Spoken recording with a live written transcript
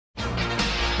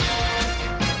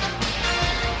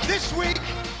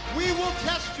will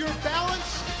test your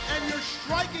balance and your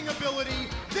striking ability.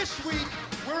 This week,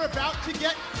 we're about to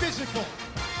get physical.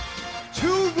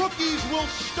 Two rookies will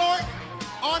start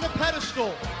on a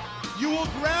pedestal. You will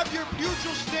grab your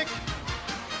pugil stick,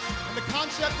 and the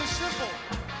concept is simple.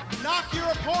 Knock your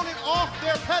opponent off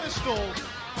their pedestal.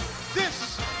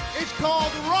 This is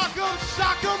called Rock'em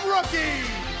Sock'em Rookies.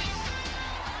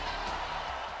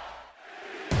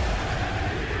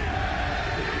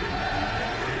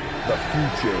 The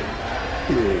future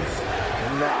is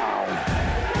now.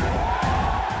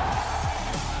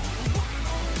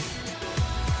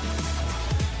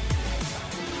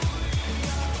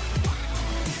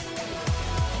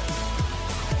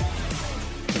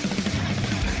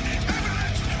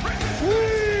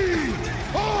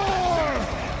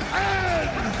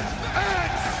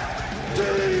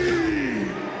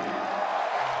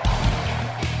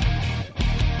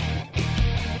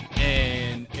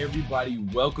 Everybody,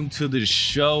 welcome to the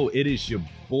show. It is your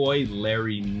boy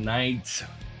Larry Knight,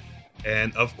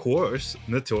 and of course,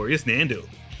 Notorious Nando.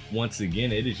 Once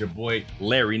again, it is your boy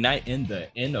Larry Knight in the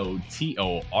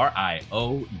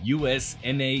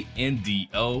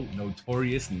NOTORIOUSNANDO,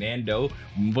 Notorious Nando,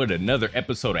 with another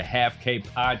episode of Half K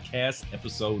Podcast,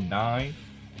 episode 9,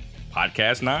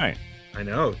 podcast 9. I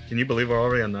know. Can you believe we're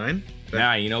already on 9?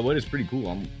 Nah, you know what? It's pretty cool.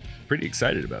 I'm pretty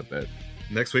excited about that.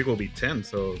 Next week will be 10,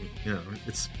 so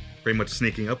it's pretty much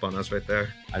sneaking up on us right there.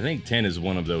 I think 10 is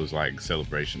one of those like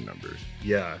celebration numbers.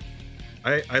 Yeah,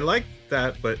 I like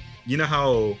that, but you know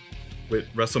how with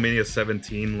WrestleMania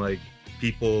 17, like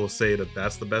people say that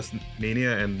that's the best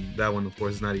Mania, and that one, of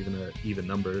course, is not even an even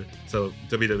number. So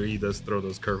WWE does throw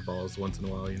those curveballs once in a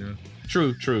while, you know.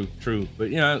 True.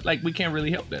 But like we can't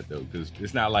really help that though, because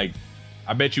it's not like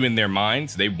I bet you in their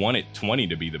minds they wanted 20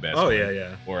 to be the best. Oh one.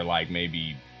 yeah. Or like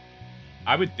maybe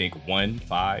I would think 1,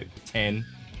 5, 10.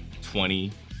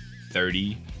 20,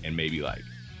 30, and maybe like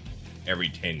every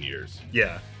 10 years.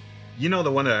 Yeah. You know,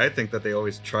 the one that I think that they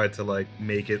always tried to like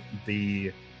make it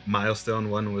the milestone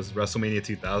one was WrestleMania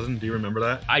 2000. Do you remember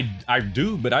that? I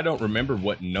do, but I don't remember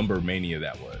what number Mania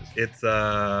that was. It's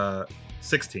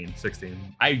 16.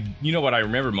 You know what I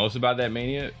remember most about that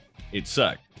Mania? It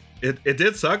sucked. It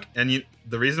did suck, and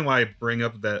the reason why I bring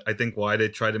up that I think why they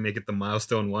tried to make it the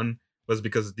milestone one was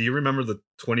because do you remember the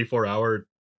 24-hour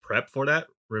prep for that?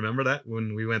 Remember that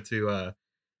when we went to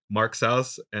Mark's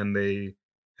house and they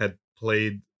had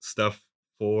played stuff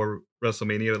for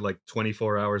WrestleMania like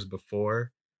 24 hours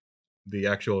before the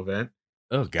actual event?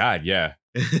 Oh God, yeah.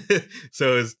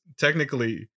 So it's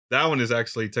technically that one is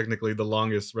actually technically the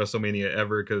longest WrestleMania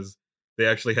ever because they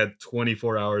actually had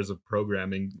 24 hours of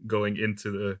programming going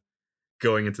into the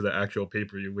actual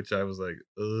pay-per-view, which I was like,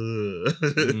 ugh.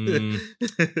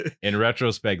 In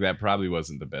retrospect, that probably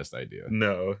wasn't the best idea.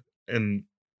 No, and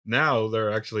now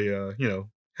they're actually,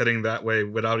 heading that way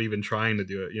without even trying to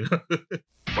do it,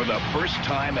 For the first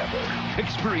time ever,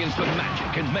 experience the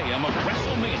magic and mayhem of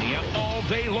WrestleMania all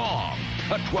day long.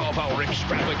 A 12-hour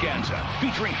extravaganza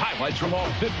featuring highlights from all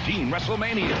 15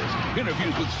 WrestleManias,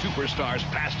 interviews with superstars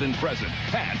past and present,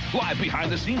 and live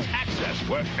behind-the-scenes access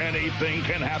where anything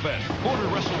can happen. Order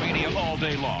WrestleMania all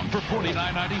day long for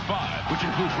 $49.95, which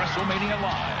includes WrestleMania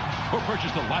Live, or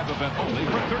purchase the live event only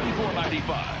for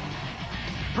 $34.95.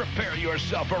 Prepare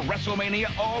yourself for WrestleMania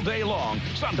all day long,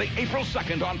 Sunday, April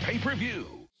 2nd on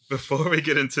pay-per-view. Before we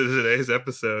get into today's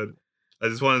episode, I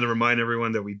just wanted to remind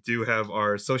everyone that we do have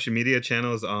our social media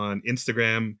channels on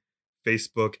Instagram,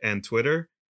 Facebook, and Twitter.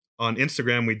 On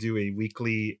Instagram, we do a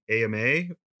weekly AMA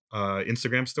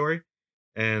Instagram story,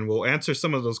 and we'll answer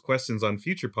some of those questions on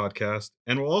future podcasts.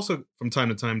 And we'll also, from time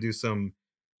to time, do some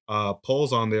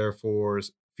polls on there for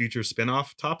future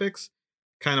spin-off topics.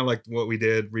 Kind of like what we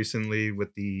did recently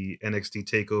with the NXT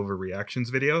TakeOver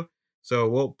reactions video. So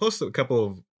we'll post a couple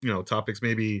of, topics,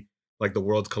 maybe like the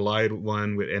Worlds Collide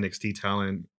one with NXT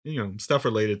talent, stuff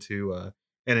related to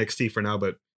NXT for now.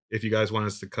 But if you guys want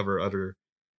us to cover other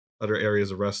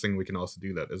areas of wrestling, we can also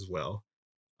do that as well.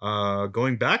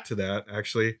 Going back to that,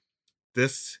 actually,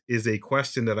 this is a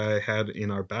question that I had in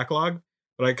our backlog,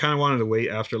 but I kind of wanted to wait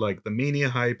after like the Mania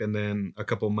hype and then a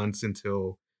couple months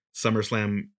until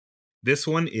SummerSlam. This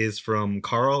one is from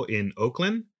Carl in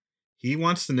Oakland. He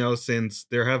wants to know, since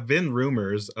there have been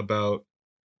rumors about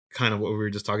kind of what we were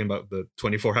just talking about, the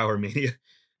 24-hour Mania,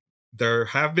 there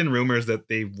have been rumors that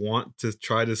they want to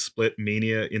try to split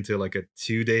Mania into like a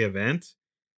 2-day event.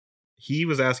 He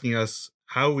was asking us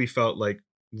how we felt like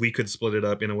we could split it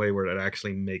up in a way where it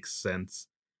actually makes sense.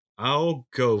 I'll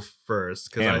go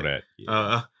first because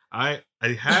I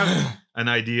have an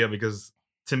idea, because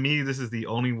to me this is the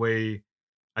only way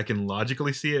I can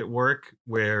logically see it work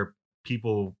where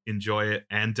people enjoy it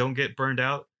and don't get burned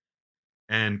out.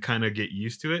 and kind of get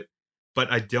used to it.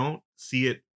 But I don't see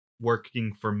it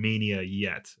working for Mania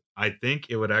yet. I think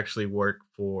it would actually work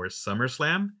for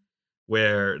SummerSlam,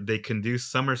 where they can do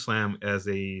SummerSlam as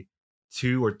a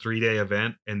 2 or 3 day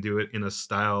event and do it in a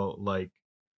style like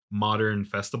modern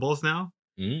festivals now,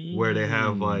 where they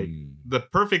have like the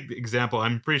perfect example.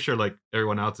 I'm pretty sure like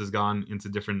everyone else has gone into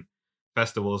different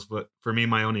festivals, but for me,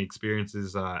 my only experience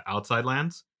is Outside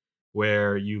Lands,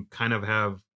 where you kind of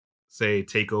have, say,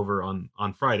 Takeover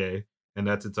on Friday, and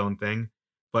that's its own thing.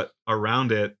 But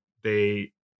around it, the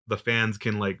fans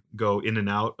can like go in and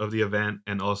out of the event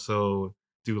and also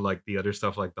do like the other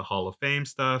stuff like the Hall of Fame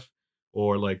stuff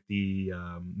or like the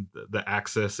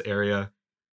access area,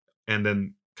 and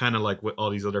then kind of like what all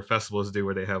these other festivals do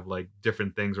where they have like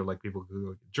different things or like people can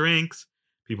go get drinks,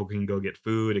 people can go get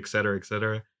food, etc.,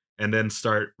 and then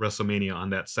start WrestleMania on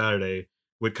that Saturday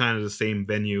with kind of the same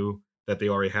venue that they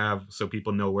already have, so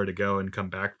people know where to go and come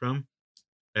back from,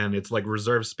 and it's like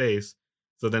reserved space.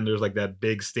 So then there's like that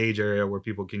big stage area where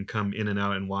people can come in and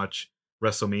out and watch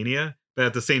WrestleMania, but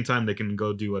at the same time they can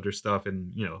go do other stuff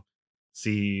and, you know,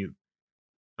 see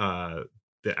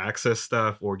the access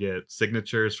stuff or get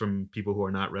signatures from people who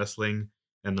are not wrestling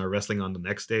and are wrestling on the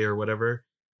next day or whatever,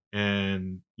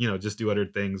 and, you know, just do other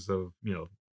things of, you know,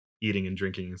 eating and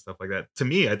drinking and stuff like that. To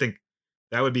me, I think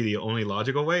that would be the only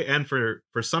logical way, and for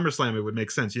SummerSlam it would make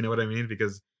sense, you know what I mean,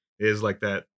 because it is like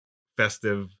that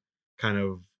festive kind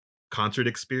of concert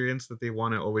experience that they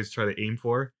want to always try to aim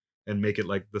for and make it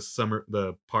like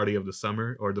the party of the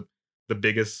summer, or the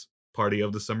biggest party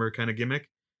of the summer kind of gimmick.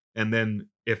 And then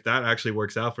if that actually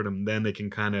works out for them, then they can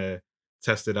kind of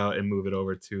test it out and move it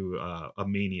over to a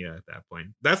Mania at that point.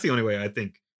 That's the only way I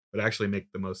think would actually make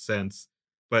the most sense.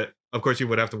 But of course you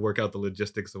would have to work out the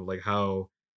logistics of like how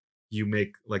you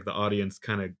make like the audience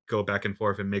kind of go back and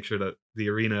forth and make sure that the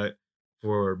arena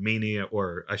for Mania,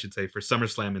 or I should say for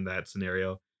SummerSlam in that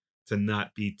scenario, to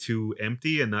not be too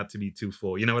empty and not to be too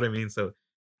full. You know what I mean? So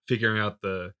figuring out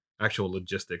the actual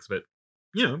logistics, but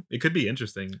you know, it could be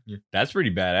interesting. Yeah. That's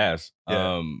pretty badass.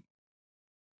 Yeah.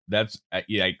 That's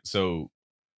so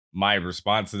my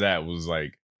response to that was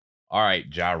like, all right,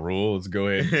 Ja Rule, let's go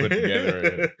ahead and put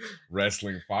together a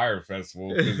wrestling fire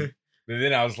festival. But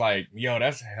then I was like, yo,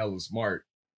 that's hella smart.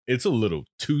 It's a little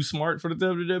too smart for the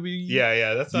WWE.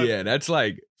 Yeah, that's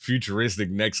like futuristic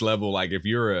next level. Like if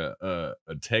you're a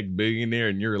tech billionaire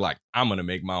and you're like, I'm gonna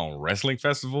make my own wrestling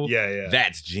festival. Yeah.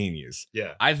 That's genius.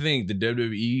 Yeah. I think the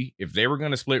WWE, if they were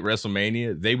gonna split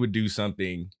WrestleMania, they would do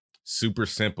something super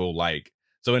simple. Like,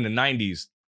 so in the 90s,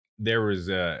 there was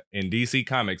in DC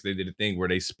Comics, they did a thing where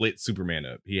they split Superman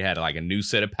up. He had like a new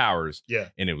set of powers. Yeah.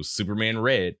 And it was Superman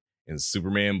Red and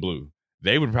Superman Blue.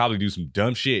 They would probably do some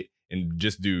dumb shit and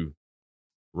just do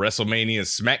WrestleMania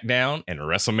SmackDown and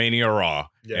WrestleMania Raw,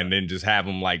 and then just have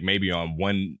them like maybe on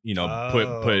one, you know,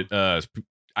 put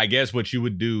I guess what you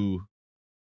would do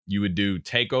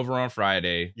Takeover on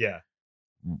Friday,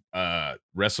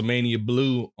 WrestleMania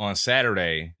Blue on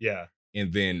Saturday,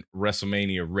 and then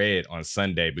WrestleMania Red on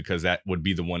Sunday, because that would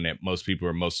be the one that most people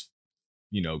are most,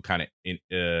 you know, kind of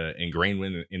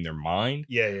ingrained in their mind.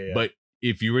 Yeah. But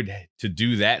if you were to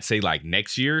do that, say like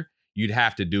next year, you'd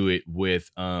have to do it with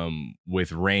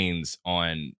Reigns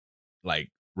on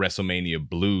like WrestleMania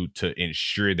Blue to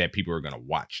ensure that people are going to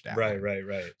watch that.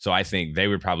 Right. So I think they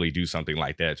would probably do something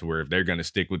like that, to where if they're going to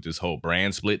stick with this whole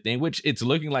brand split thing, which it's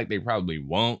looking like they probably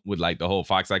won't with like the whole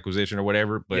Fox acquisition or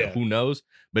whatever, but who knows?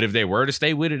 But if they were to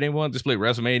stay with it, they want to split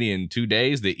WrestleMania in 2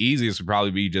 days, the easiest would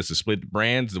probably be just to split the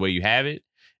brands the way you have it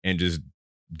and just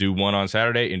do one on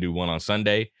Saturday and do one on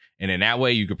Sunday. And then that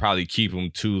way you could probably keep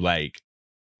them to like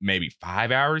maybe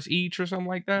 5 hours each or something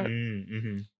like that.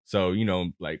 Mm-hmm. So, you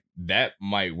know, like that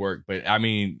might work. But I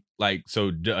mean, like,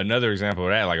 so another example of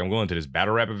that, like I'm going to this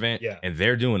battle rap event and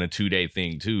they're doing a 2-day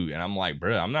thing too. And I'm like,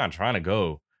 bro, I'm not trying to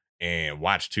go and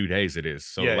watch 2 days of this.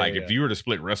 So if you were to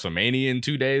split WrestleMania in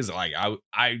 2 days, like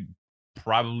I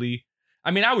probably, I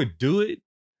mean, I would do it,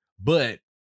 but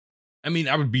I mean,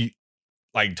 I would be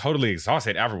like totally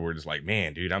exhausted afterwards. Like,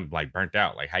 man, dude, I'm like burnt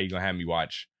out. Like, how you gonna have me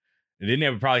watch? And then they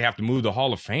would probably have to move the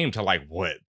Hall of Fame to like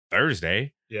what,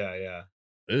 Thursday? Yeah.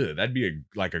 Ugh, that'd be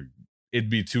it'd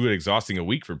be too exhausting a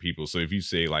week for people. So if you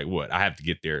say like, what, I have to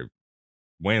get there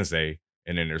Wednesday,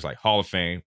 and then there's like Hall of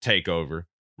Fame, Takeover,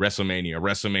 WrestleMania,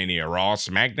 Raw,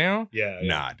 SmackDown. Yeah.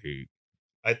 Nah, dude.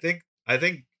 I think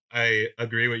I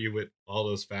agree with you with all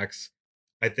those facts.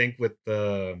 I think with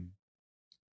the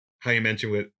how you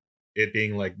mentioned with it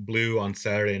being like blue on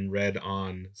Saturday and red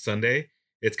on Sunday,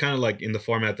 it's kind of like in the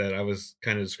format that I was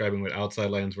kind of describing with Outside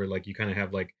Lands, where like you kind of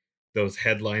have like those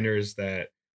headliners that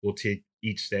will take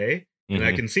each day. And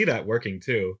I can see that working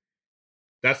too.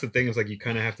 that's the thing, is like you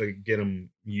kind of have to get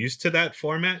them used to that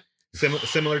format.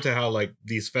 Similar to how like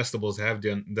these festivals have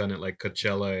done it, like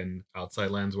Coachella and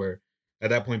Outside Lands, where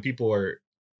at that point people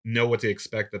know what to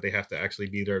expect, that they have to actually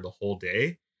be there the whole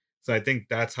day. So I think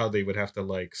that's how they would have to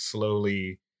like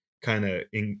slowly kind of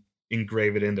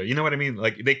engrave it in there. You know what I mean?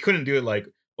 Like they couldn't do it like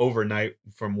overnight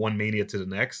from one Mania to the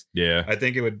next. Yeah. I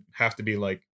think it would have to be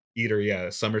like either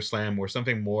SummerSlam or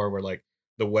something more where like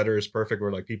the weather is perfect,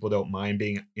 where like people don't mind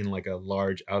being in like a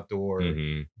large outdoor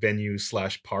venue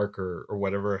 / park or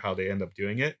whatever, how they end up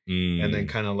doing it, and then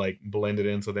kind of like blend it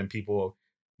in, so then people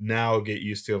now get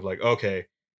used to of like, okay,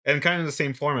 and kind of the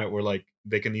same format where like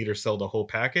they can either sell the whole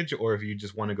package, or if you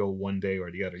just want to go one day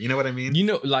or the other. You know what I mean? You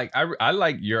know, like I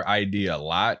like your idea a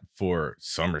lot for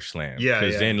SummerSlam. Yeah.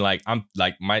 Because then like I'm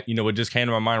like what just came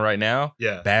to my mind right now?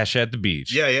 Yeah. Bash at the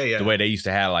Beach. Yeah. The way they used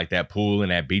to have like that pool and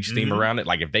that beach theme around it.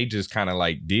 Like if they just kind of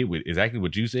like did with exactly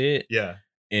what you said. Yeah.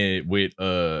 And with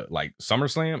like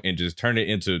SummerSlam and just turn it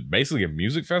into basically a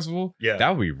music festival. Yeah.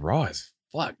 That would be raw as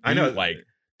fuck. Dude. I know. Like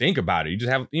think about it. You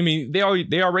just have, I mean, they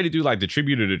already do like the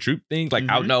tribute to the troop thing, like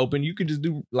out in the open. You could just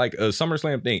do like a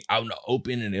SummerSlam thing out in the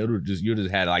open, and you'll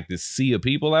just have like this sea of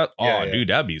people out. Dude,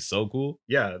 that'd be so cool.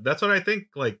 Yeah, that's what I think.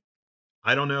 Like,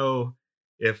 I don't know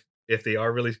if they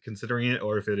are really considering it,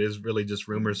 or if it is really just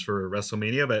rumors for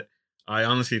WrestleMania, but I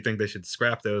honestly think they should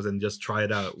scrap those and just try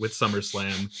it out with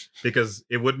SummerSlam, because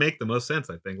it would make the most sense.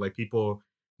 I think like people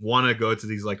want to go to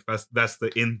these like that's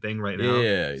the in thing right now.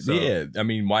 Yeah. I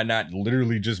mean, why not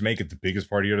literally just make it the biggest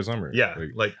party of the summer? Yeah,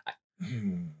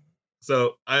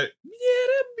 so that'd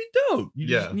be dope.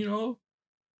 You know,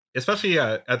 especially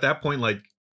at that point, like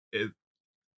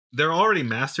they're already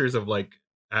masters of like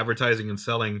advertising and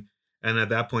selling, and at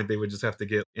that point they would just have to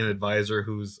get an advisor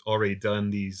who's already done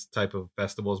these type of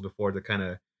festivals before to kind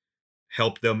of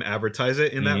help them advertise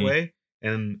it in that way.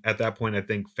 And at that point, I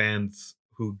think fans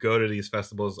who go to these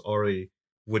festivals already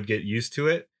would get used to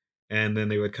it, and then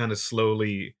they would kind of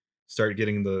slowly start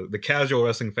getting the casual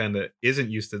wrestling fan that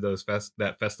isn't used to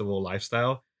that festival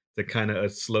lifestyle to kind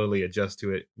of slowly adjust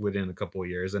to it within a couple of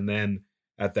years. And then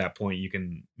at that point you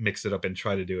can mix it up and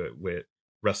try to do it with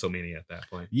WrestleMania at that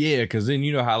point. Yeah, because then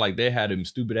you know how like they had them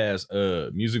stupid ass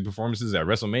music performances at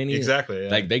WrestleMania. Exactly. Yeah.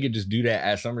 Like they could just do that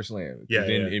at SummerSlam. Yeah.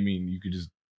 I mean, you could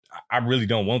just. I really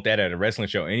don't want that at a wrestling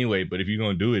show anyway, but if you're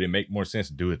going to do it, it make more sense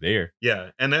to do it there.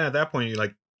 Yeah. And then at that point,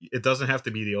 like, it doesn't have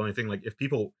to be the only thing. Like if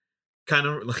people kind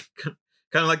of like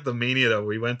the Mania that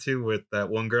we went to with that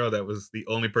one girl that was the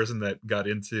only person that got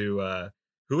into,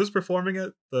 who was performing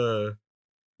at the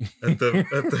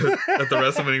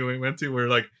WrestleMania we went to, where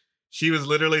like, she was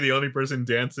literally the only person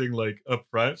dancing like up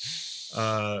front.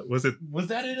 Was it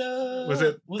 30 or was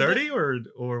it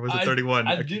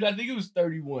 31? Dude, I think it was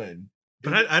 31.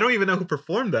 But I don't even know who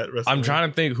performed that WrestleMania. I'm trying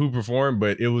to think who performed,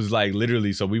 but it was like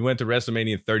literally. So we went to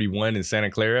WrestleMania 31 in Santa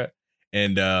Clara,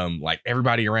 and like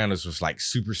everybody around us was like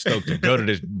super stoked to go to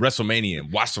this WrestleMania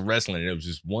and watch the wrestling. And it was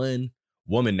just one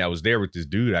woman that was there with this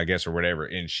dude, I guess, or whatever,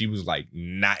 and she was like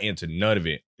not into none of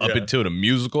it up until the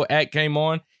musical act came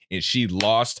on, and she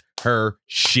lost her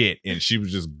shit, and she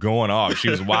was just going off. She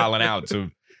was wilding out. So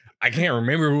I can't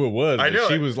remember who it was. I know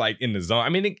she was like in the zone. I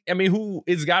mean, who?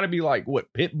 It's got to be like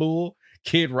what, Pitbull,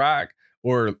 Kid Rock,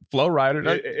 or Flow Rider.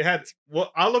 It had.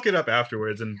 Well, I'll look it up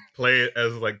afterwards and play it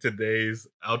as like today's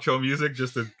outro music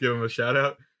just to give them a shout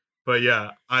out. But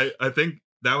yeah, I think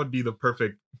that would be the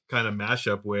perfect kind of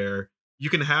mashup where you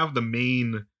can have the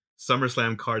main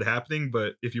SummerSlam card happening,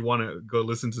 but if you want to go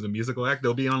listen to the musical act,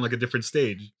 they'll be on like a different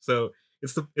stage. So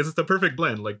it's the perfect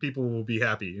blend. Like people will be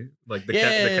happy. Like the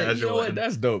casual. You know what?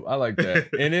 That's dope. I like that.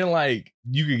 And then like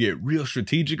you could get real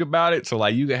strategic about it. So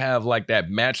like you could have like that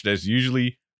match that's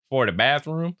usually for the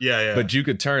bathroom. Yeah. But you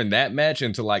could turn that match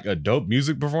into like a dope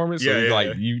music performance.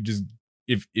 So you just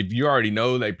if you already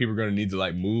know like people are gonna need to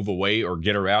like move away or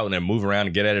get her out and then move around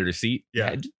and get out of their seat.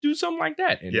 Yeah. Just do something like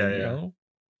that. And, you know,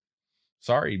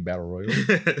 sorry, Battle Royal.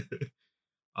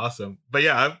 Awesome. But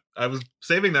yeah, I was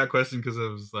saving that question because I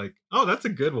was like, oh, that's a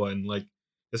good one. Like,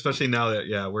 especially now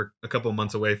that, we're a couple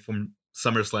months away from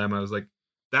SummerSlam. I was like,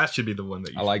 that should be the one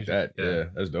that you I like that. Yeah,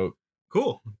 that's dope.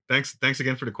 Cool. Thanks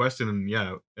again for the question. And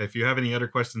yeah, if you have any other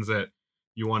questions that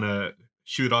you want to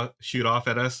shoot off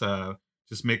at us,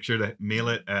 just make sure to mail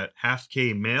it at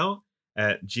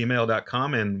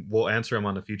halfkmail@gmail.com and we'll answer them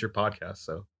on a future podcast.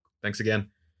 So thanks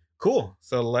again. Cool.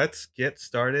 So let's get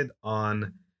started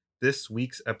on this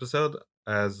week's episode.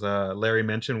 As Larry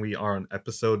mentioned, we are on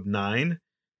episode 9.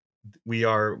 We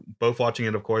are both watching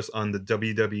it, of course, on the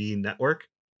WWE Network.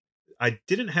 I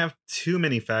didn't have too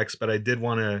many facts, but I did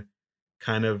want to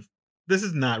kind of, this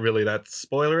is not really that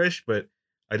spoilerish, but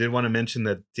I did want to mention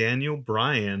that Daniel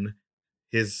Bryan,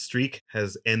 his streak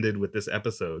has ended with this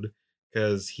episode,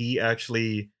 because he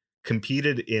actually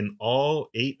competed in all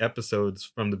 8 episodes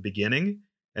from the beginning,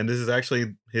 and this is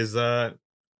actually his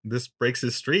this breaks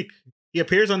his streak. He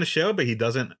appears on the show, but he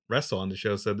doesn't wrestle on the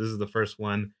show, so this is the first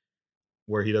one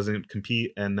where he doesn't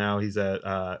compete, and now he's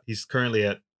currently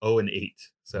at 0-8.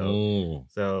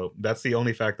 So that's the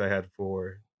only fact I had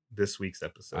for this week's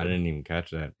episode. I didn't even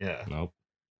catch that. Yeah. Nope.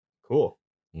 Cool.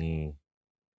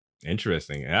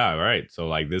 Interesting. Yeah, right. So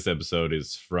like this episode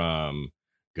is from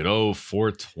good old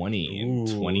 420 in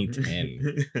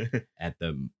 2010 at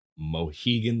the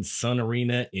Mohegan Sun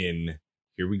Arena in,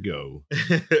 here we go,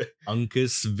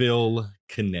 Uncasville,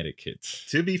 Connecticut.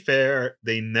 To be fair,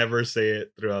 they never say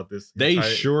it throughout this. They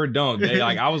sure don't. They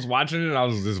like, I was watching it and I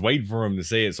was just waiting for them to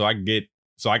say it so I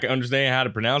can understand how to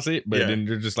pronounce it. But then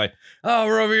they're just like, oh,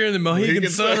 we're over here in the Mohegan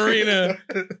Sun Arena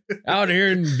out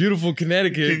here in beautiful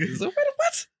Connecticut. So,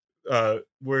 what?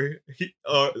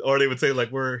 Or they would say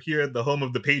like, we're here at the home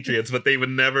of the Patriots, but they would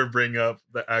never bring up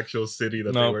the actual city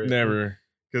that they were in. Never.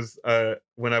 Because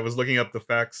when I was looking up the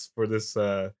facts for this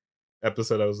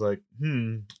episode, I was like,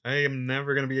 I am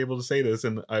never going to be able to say this,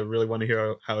 and I really want to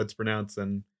hear how it's pronounced.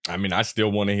 And I mean, I still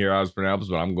want to hear how it's pronounced,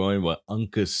 but I'm going with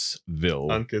Uncasville.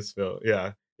 Uncasville,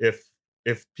 yeah.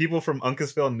 If people from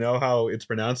Uncasville know how it's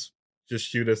pronounced, just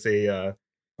shoot us a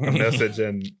message,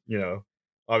 and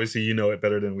obviously you know it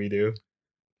better than we do.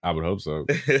 I would hope so.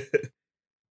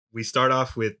 We start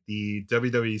off with the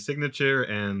WWE signature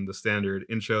and the standard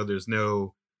intro. There's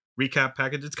no recap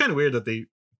package. It's kind of weird that they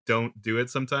don't do it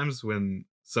sometimes when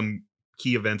some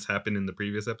key events happen in the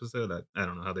previous episode. I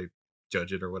don't know how they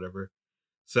judge it or whatever.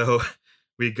 So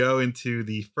we go into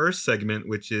the first segment,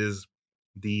 which is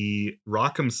the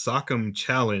Rock'em Sock'em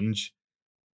Challenge.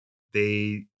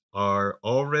 They are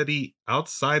already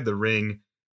outside the ring,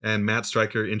 and Matt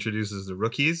Striker introduces the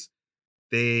rookies.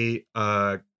 They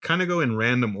kind of go in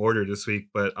random order this week,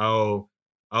 but I'll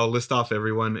list off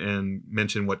everyone and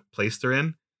mention what place they're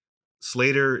in.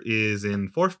 Slater is in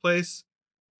 4th place.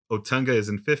 Otunga is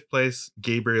in 5th place.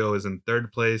 Gabriel is in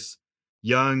 3rd place.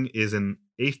 Young is in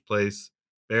 8th place.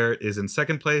 Barrett is in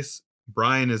 2nd place.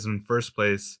 Brian is in 1st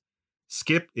place.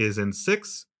 Skip is in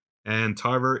 6th. And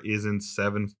Tarver is in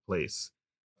 7th place.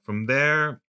 From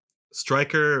there,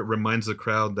 Striker reminds the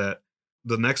crowd that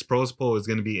the next Pros Bowl is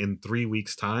going to be in 3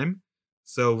 weeks' time.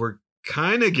 So we're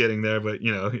kind of getting there, but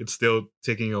it's still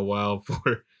taking a while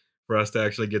for us to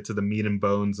actually get to the meat and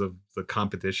bones of the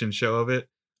competition show of it.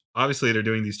 Obviously, they're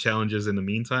doing these challenges in the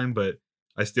meantime, but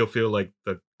I still feel like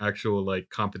the actual like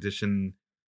competition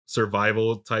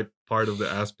survival type part of the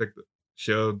aspect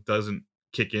show doesn't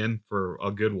kick in for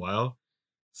a good while.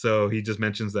 So he just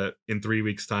mentions that in 3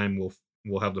 weeks' time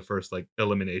we'll have the first like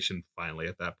elimination finally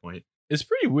at that point. It's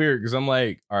pretty weird because I'm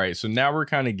like, all right, so now we're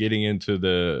kind of getting into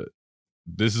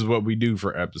this is what we do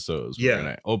for episodes. We're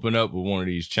gonna open up with one of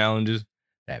these challenges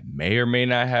that may or may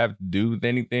not have to do with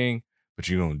anything, but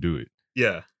you're gonna do it.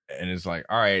 Yeah. And it's like,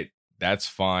 all right, that's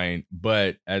fine.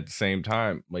 But at the same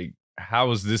time, like,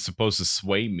 how is this supposed to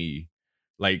sway me?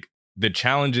 Like, the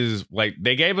challenges, like,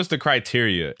 they gave us the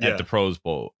criteria at the Pros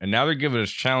Bowl, and now they're giving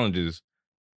us challenges,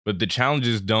 but the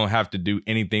challenges don't have to do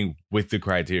anything with the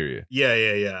criteria.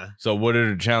 Yeah. So what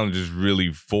are the challenges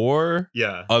really for?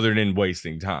 Yeah. Other than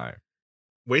wasting time.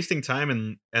 Wasting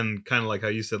time and kind of like how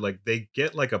you said, like, they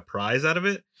get like a prize out of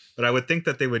it, but I would think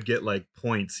that they would get like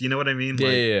points. You know what I mean?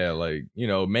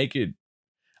 Like, make it.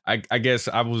 I guess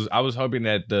I was hoping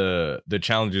that the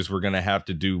challenges were gonna have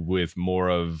to do with more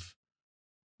of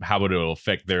how it'll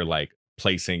affect their like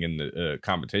placing in the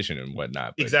competition and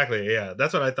whatnot. But exactly. Yeah,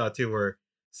 that's what I thought too. Where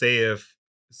say if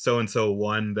so and so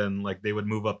won, then like they would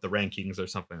move up the rankings or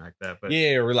something like that. But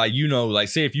or like like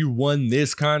say if you won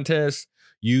this contest,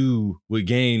 you would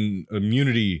gain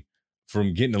immunity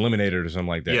from getting eliminated or something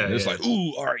like that. And it's like,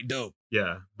 ooh, all right, dope.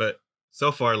 Yeah, but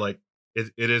so far, like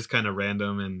it is kind of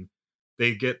random, and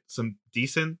they get some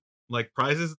decent like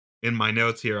prizes. In my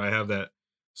notes here, I have that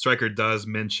Striker does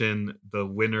mention the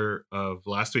winner of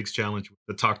last week's challenge,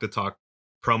 the Talk to Talk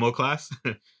promo class,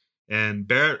 and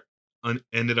Barrett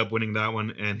ended up winning that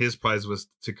one, and his prize was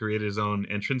to create his own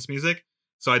entrance music.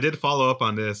 So I did follow up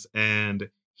on this, and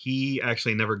he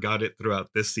actually never got it throughout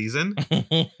this season.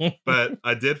 But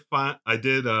I did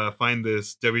find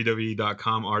this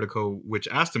WWE.com article which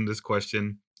asked him this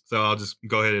question. So I'll just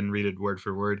go ahead and read it word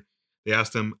for word. They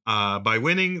asked him, by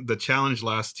winning the challenge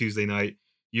last Tuesday night,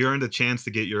 you earned a chance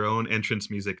to get your own entrance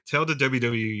music. Tell the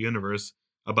WWE Universe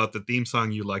about the theme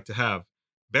song you'd like to have.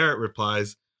 Barrett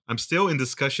replies, I'm still in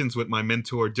discussions with my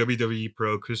mentor, WWE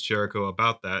Pro Chris Jericho,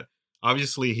 about that.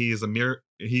 Obviously, he is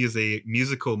a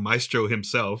musical maestro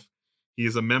himself.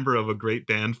 He's a member of a great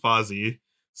band, Fozzy.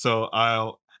 So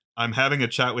I'm having a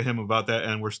chat with him about that,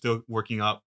 and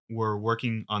we're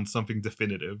working on something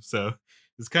definitive. So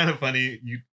it's kind of funny.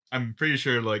 I'm pretty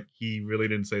sure like he really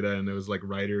didn't say that, and it was like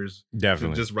writers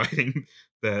definitely just writing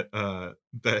that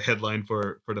headline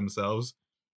for themselves.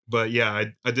 But yeah,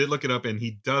 I did look it up, and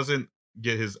he doesn't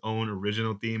get his own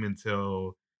original theme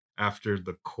until after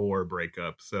the core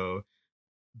breakup. So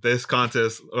this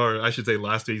contest, or I should say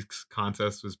last week's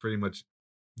contest, was pretty much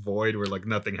void, where like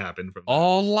nothing happened from that.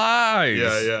 All lies.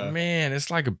 Yeah. Man,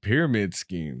 it's like a pyramid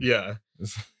scheme. Yeah.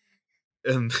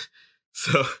 And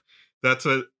so that's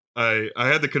what I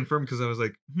had to confirm, because I was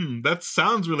like, that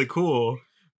sounds really cool,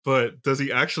 but does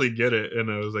he actually get it?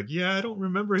 And I was like, yeah, I don't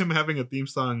remember him having a theme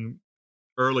song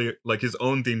early, like his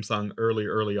own theme song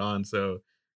early on. So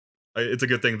it's a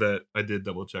good thing that I did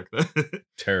double check that.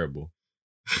 Terrible.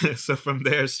 So from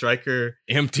there, Stryker,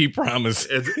 empty promise.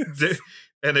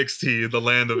 NXT, the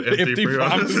land of empty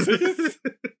promises.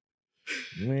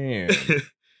 Man.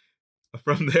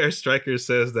 From there, Stryker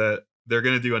says that they're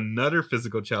going to do another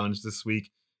physical challenge this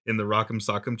week in the Rock'em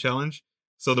Sock'em Challenge.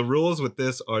 So the rules with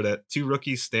this are that 2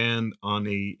 rookies stand on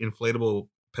a inflatable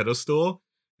pedestal,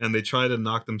 and they try to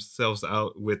knock themselves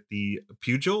out with the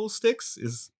pugil sticks,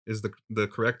 is the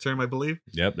correct term, I believe.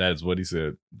 Yep, that's what he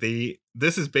said.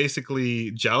 This is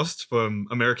basically Joust from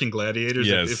American Gladiators.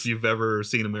 Yes. If you've ever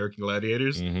seen American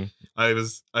Gladiators. Mm-hmm.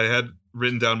 I had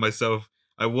written down myself,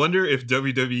 I wonder if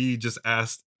WWE just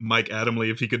asked Mike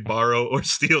Adamle if he could borrow or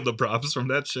steal the props from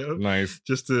that show. Nice.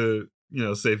 Just to,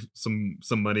 save some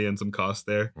money and some cost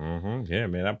there. Mm-hmm. Yeah,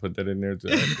 man, I put that in there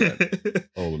too.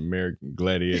 Old American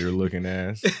Gladiator looking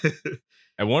ass.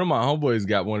 And one of my homeboys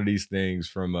got one of these things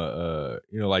from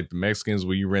like the Mexicans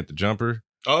where you rent the jumper.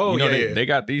 Oh, they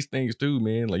got these things too,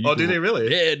 man. Like, do they really?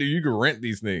 Yeah, dude, you can rent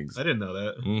these things. I didn't know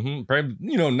that. Mm-hmm. Probably,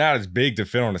 not as big to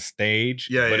fit on a stage.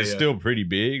 Yeah, but it's still pretty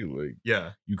big. Like,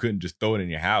 yeah, you couldn't just throw it in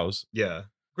your house. Yeah.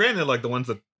 Granted, like the ones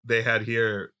that they had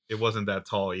here, it wasn't that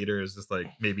tall either. It's just like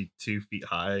maybe 2 feet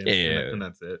high, and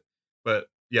that's it. But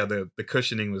yeah, the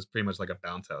cushioning was pretty much like a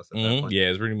bounce house at that point. Yeah,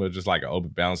 it's pretty much just like an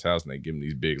open bounce house, and they give them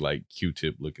these big like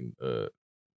Q-tip looking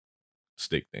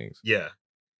stick things. Yeah.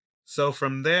 So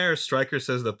from there, Stryker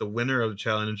says that the winner of the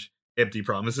challenge, Empty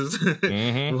Promises,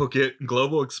 will get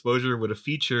global exposure with a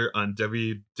feature on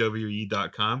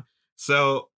WWE.com.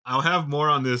 So I'll have more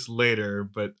on this later,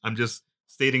 but I'm just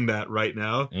stating that right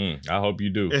now. I hope you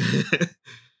do.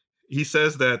 He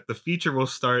says that the feature will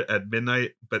start at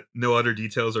midnight, but no other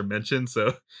details are mentioned.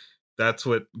 So that's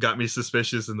what got me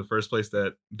suspicious in the first place,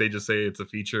 that they just say it's a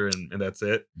feature and that's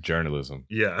it. Journalism.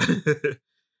 Yeah.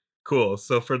 Cool.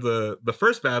 So for the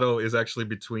first battle is actually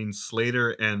between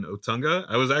Slater and Otunga.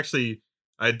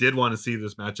 I did want to see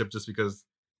this matchup just because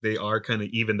they are kind of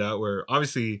evened out, where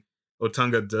obviously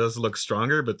Otunga does look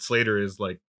stronger, but Slater is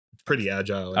like pretty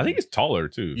agile. I think he's taller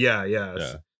too.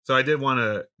 Yeah. So I did want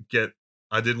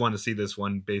to see this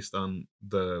one based on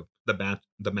the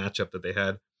matchup that they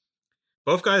had.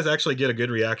 Both guys actually get a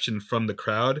good reaction from the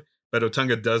crowd, but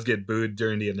Otunga does get booed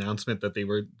during the announcement that they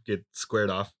get squared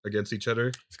off against each other.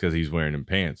 It's because he's wearing them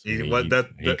pants. He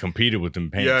competed with them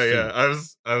pants. Yeah.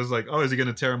 I was like, oh, is he going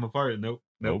to tear him apart? Nope.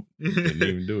 Didn't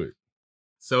even do it.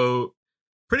 So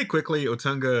pretty quickly,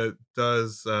 Otunga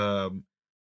does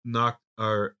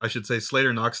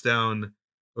Slater knocks down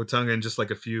Otunga in just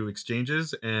like a few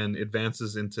exchanges and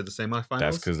advances into the semifinals.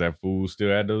 That's because that fool still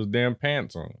had those damn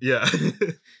pants on. Yeah.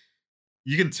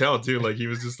 You can tell too, like he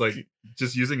was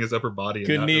just using his upper body.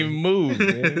 Couldn't even move,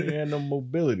 man. He had no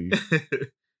mobility.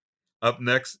 Up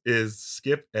next is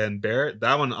Skip and Barrett.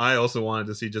 That one I also wanted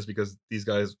to see, just because these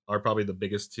guys are probably the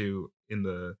biggest two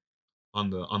on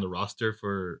the roster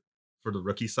for the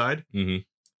rookie side.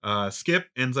 Mm-hmm. Skip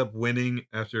ends up winning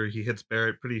after he hits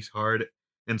Barrett pretty hard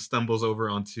and stumbles over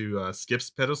onto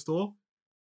Skip's pedestal.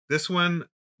 This one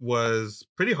was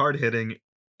pretty hard hitting,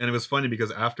 and it was funny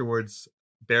because afterwards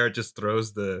Barrett just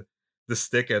throws the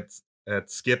stick at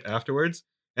Skip afterwards,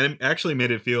 and it actually made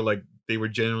it feel like they were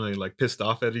genuinely like pissed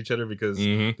off at each other, because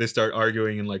they start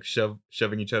arguing and like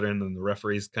shoving each other, and then the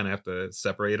referees kind of have to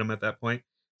separate them at that point.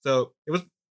 So it was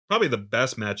probably the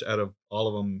best match out of all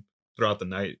of them throughout the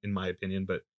night, in my opinion,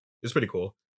 but it's pretty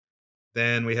cool.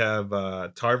 Then we have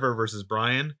Tarver versus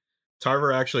Brian.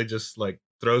 Tarver actually just like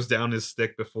throws down his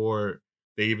stick before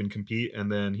they even compete,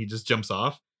 and then he just jumps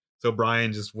off. So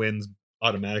Brian just wins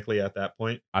automatically at that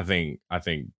point. I think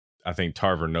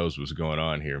Tarver knows what's going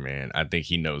on here, man. I think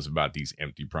he knows about these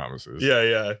empty promises.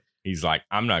 Yeah. He's like,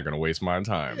 I'm not gonna waste my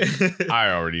time.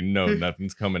 I already know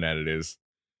nothing's coming out of this.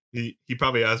 He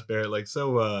probably asked Barrett like,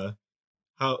 so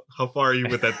how far are you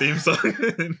with that theme song?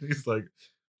 And he's like,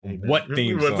 What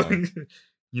theme song?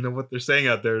 You know what they're saying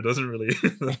out there doesn't really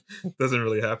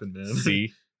happen, man.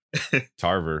 See,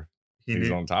 Tarver,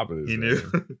 he's on top of this. He knew.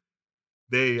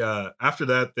 They after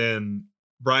that, then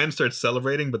Brian starts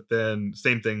celebrating, but then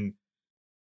same thing.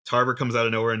 Tarver comes out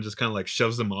of nowhere and just kind of like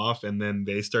shoves them off, and then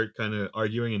they start kind of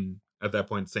arguing. And at that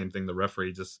point, same thing. The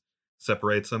referee just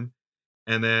separates them.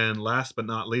 And then last but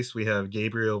not least, we have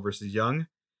Gabriel versus Young.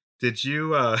 Did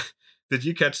you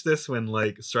catch this when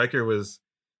like Stryker was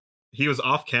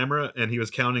off camera and he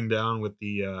was counting down with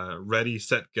the ready,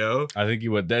 set, go? I think he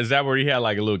would. Is that where he had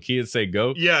like a little kid say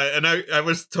go? Yeah, and I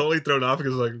was totally thrown off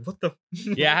because like, what the?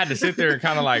 Yeah, I had to sit there and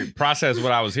kind of like process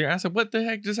what I was hearing. I said, what the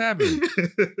heck just happened?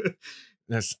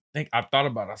 I thought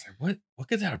about it. I was like, what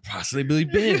could that have possibly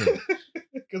been?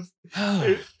 Because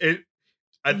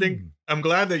I think I'm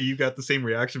glad that you got the same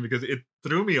reaction because it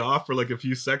threw me off for like a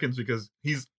few seconds because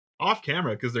he's off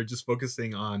camera because they're just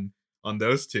focusing on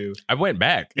those two. I went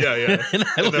back. Yeah. and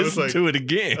I listened to it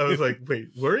again. I was like, wait,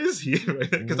 where is he?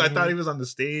 Because I thought he was on the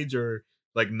stage or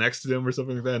like next to them or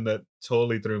something like that, and that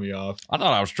totally threw me off. I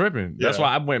thought I was tripping. That's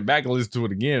why I went back and listened to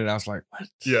it again, and I was like, what?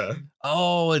 Yeah.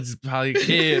 Oh, it's probably a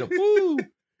kid. Woo!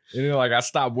 And then like I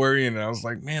stopped worrying, and I was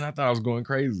like, man, I thought I was going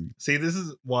crazy. See, this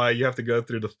is why you have to go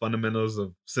through the fundamentals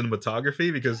of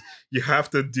cinematography because you have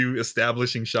to do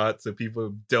establishing shots so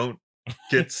people don't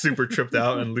get super tripped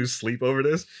out and lose sleep over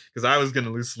this. Because I was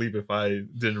gonna lose sleep if I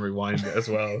didn't rewind as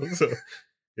well. So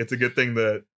it's a good thing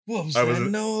that what was that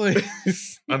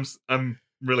noise? I'm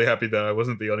really happy that I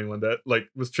wasn't the only one that like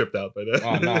was tripped out by that.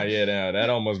 Oh no, yeah, that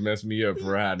almost messed me up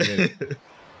for a hot minute.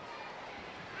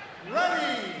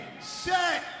 Ready,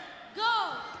 set,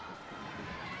 go!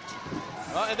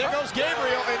 And there goes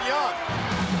Gabriel and Young.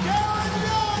 Darren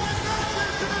Young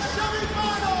advances to the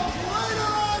semifinals later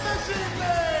on this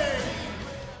evening.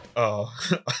 Oh,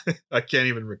 I can't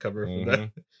even recover from that.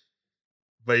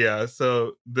 But yeah,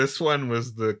 so this one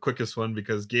was the quickest one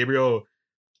because Gabriel,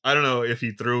 I don't know if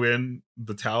he threw in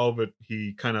the towel, but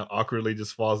he kind of awkwardly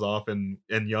just falls off and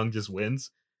Young just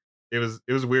wins. It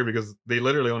was weird because they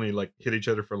literally only like hit each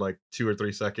other for like 2 or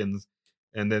 3 seconds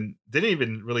and then didn't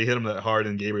even really hit him that hard,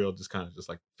 and Gabriel just kind of just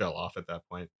like fell off at that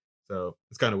point. So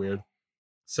it's kind of weird.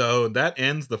 So that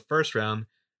ends the first round.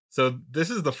 So this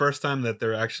is the first time that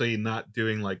they're actually not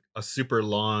doing like a super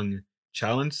long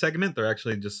challenge segment. They're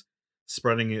actually just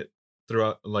spreading it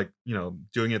throughout, like, you know,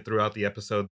 doing it throughout the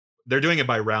episode. They're doing it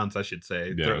by rounds, I should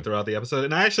say, throughout the episode.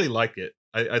 And I actually like it.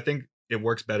 I think it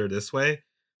works better this way.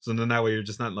 So then that way you're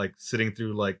just not like sitting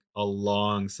through like a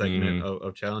long segment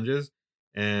of challenges.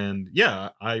 And yeah,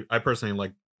 I personally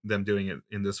like them doing it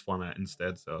in this format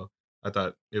instead. So I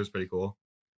thought it was pretty cool.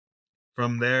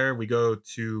 From there, we go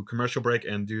to commercial break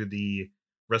and do the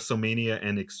WrestleMania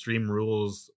and Extreme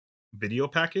Rules video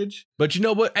package. But you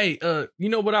know what? Hey, you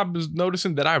know what I was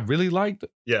noticing that I really liked?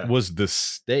 Yeah. Was the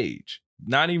stage.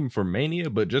 Not even for Mania,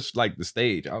 but just like the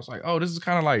stage. I was like, oh, this is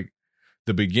kind of like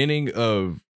the beginning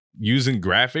of using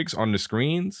graphics on the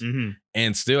screens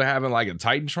and still having like a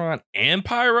Titantron and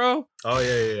Pyro. Oh,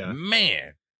 yeah.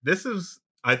 Man. This is,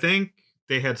 I think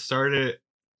they had started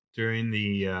during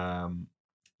the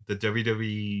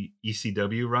WWE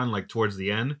ECW run, like towards the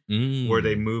end, where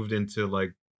they moved into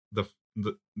like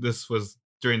this was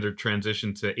during their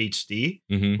transition to HD,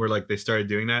 where like they started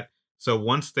doing that. So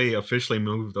once they officially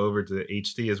moved over to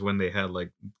HD is when they had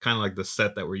like kind of like the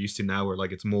set that we're used to now, where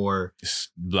like it's more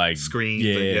like screens.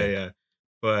 Yeah.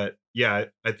 But yeah,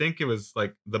 I think it was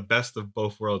like the best of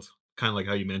both worlds, kind of like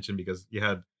how you mentioned, because you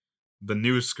had the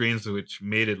new screens, which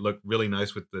made it look really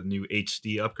nice with the new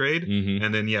HD upgrade.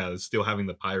 And then, yeah, still having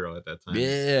the Pyro at that time.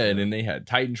 Yeah. And then they had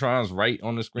Titantrons right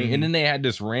on the screen. And then they had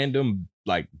this random,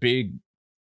 like, big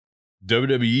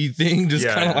WWE thing just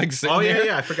kind of like sitting there.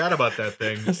 Yeah. I forgot about that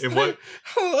thing. It was,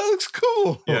 oh, that looks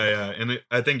cool. Yeah. And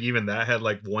I think even that had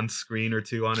like one screen or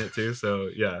two on it too. So,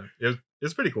 yeah,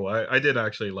 it's pretty cool. I did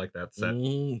actually like that set.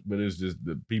 But it's just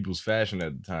the people's fashion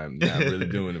at the time not really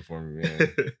doing it for me,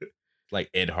 man. Like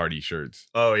Ed Hardy shirts.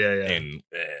 Oh, yeah. And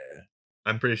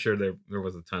I'm pretty sure there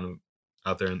was a ton of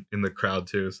out there in the crowd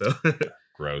too. So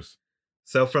gross.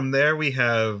 So from there we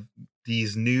have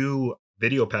these new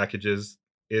video packages.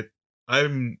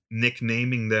 I'm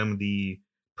nicknaming them the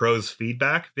pros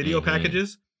feedback video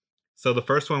packages. So the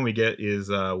first one we get is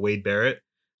Wade Barrett.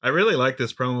 I really like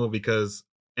this promo because,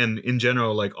 and in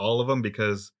general, like all of them,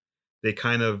 because they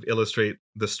kind of illustrate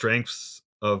the strengths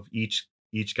of each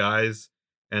guy's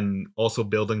and also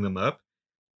building them up.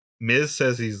 Miz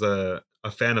says he's a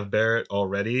fan of Barrett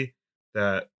already,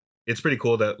 that it's pretty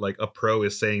cool that like a pro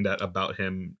is saying that about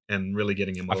him and really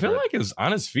getting him over. I feel like it's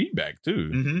honest feedback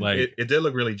too. Like it did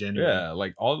look really genuine. Yeah,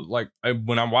 like all like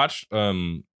when I watched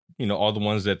all the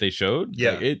ones that they showed.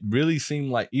 Yeah. Like, it really seemed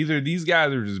like either these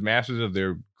guys are just masters of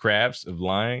their crafts of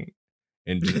lying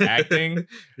and just acting,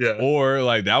 or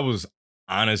like that was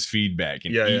honest feedback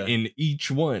in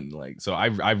each one. Like, so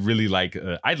I really like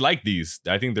I like these.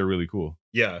 I think they're really cool.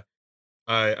 Yeah,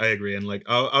 I agree, and like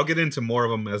I'll get into more of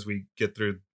them as we get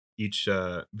through each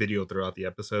video throughout the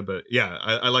episode. But yeah,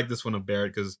 I like this one of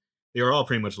Barrett because they were all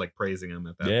pretty much like praising him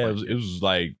at that point. It was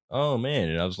like, oh man,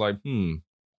 and I was like,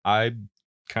 I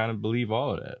kind of believe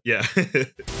all of that. Yeah.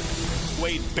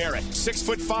 Wade Barrett,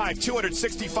 6'5",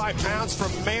 265 pounds,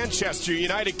 from Manchester,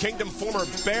 United Kingdom, former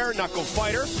bare knuckle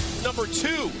fighter, number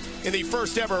 2 in the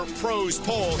first ever pros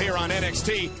poll here on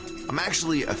NXT. I'm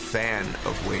actually a fan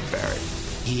of Wade Barrett.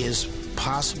 He is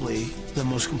possibly the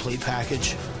most complete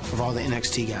package of all the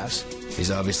NXT guys. He's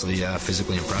obviously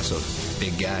physically impressive.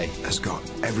 Big guy. Has got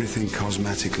everything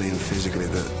cosmetically and physically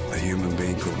that a human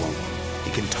being could want.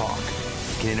 He can talk.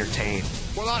 He can entertain.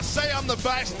 Well, I say I'm the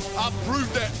best. I've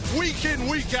proved it week in,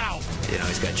 week out.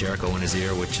 He's got Jericho in his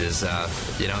ear, which is,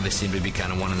 they seem to be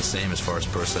kind of one and the same as far as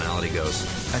personality goes.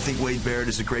 I think Wade Barrett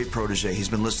is a great protege. He's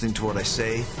been listening to what I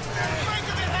say.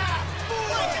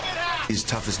 He's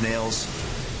tough as nails.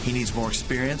 He needs more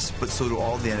experience, but so do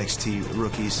all the NXT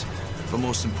rookies. But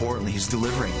most importantly, he's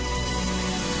delivering.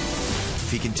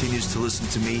 If he continues to listen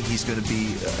to me, he's going to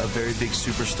be a very big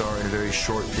superstar in a very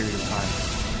short period of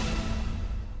time.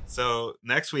 So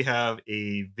next we have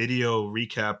a video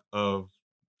recap of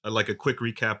like a quick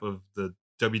recap of the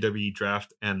WWE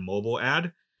draft and mobile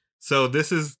ad. So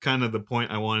this is kind of the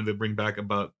point I wanted to bring back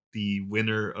about the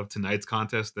winner of tonight's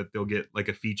contest, that they'll get like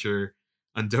a feature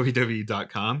on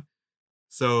WWE.com.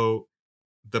 So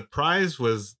the prize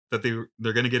was that they're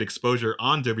going to get exposure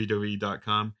on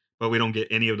WWE.com, but we don't get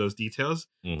any of those details.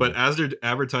 Mm-hmm. But as they're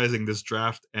advertising this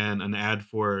draft and an ad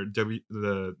for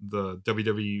the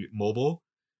WWE mobile,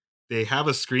 they have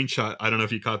a screenshot. I don't know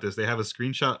if you caught this. They have a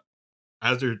screenshot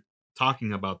as they're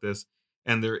talking about this,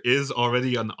 and there is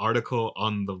already an article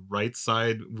on the right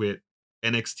side with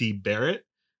NXT Barrett.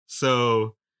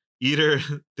 So either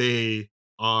they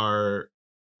are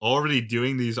already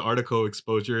doing these article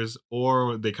exposures,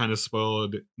 or they kind of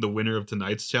spoiled the winner of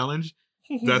tonight's challenge.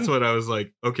 That's what I was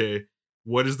like, okay,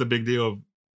 what is the big deal of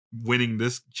winning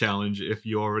this challenge if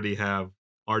you already have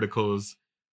articles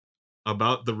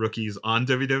about the rookies on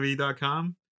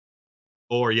WWE.com?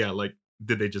 Or like,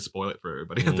 did they just spoil it for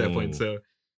everybody at that point? So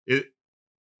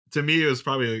to me, it was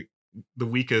probably the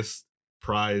weakest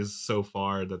prize so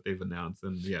far that they've announced.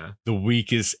 And the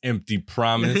weakest empty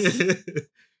promise.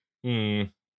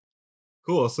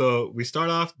 Cool. So we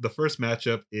start off, the first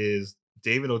matchup is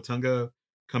David Otunga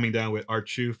coming down with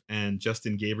R-Truth and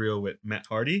Justin Gabriel with Matt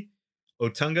Hardy.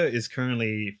 Otunga is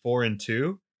currently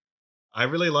 4-2. I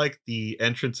really like the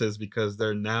entrances because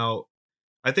they're now,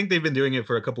 I think they've been doing it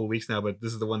for a couple of weeks now, but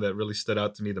this is the one that really stood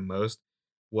out to me the most,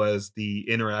 was the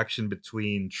interaction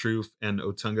between Truth and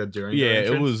Otunga during the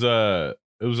entrance.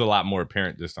 It was a lot more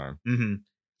apparent this time. Mm-hmm.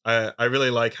 I really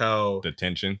like how the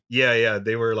tension. Yeah.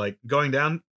 They were like going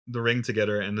down the ring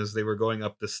together, and as they were going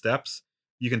up the steps,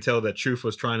 you can tell that Truth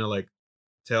was trying to like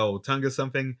tell Otunga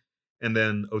something, and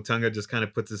then Otunga just kind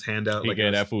of puts his hand out. He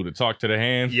gave that fool to talk to the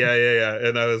hand. Yeah.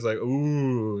 And I was like,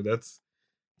 ooh, that's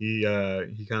he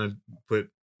kind of put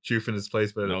Truth in his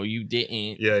place, but no, you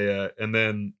didn't. Yeah. And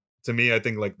then to me, I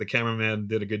think like the cameraman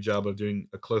did a good job of doing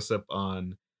a close up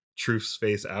on Truth's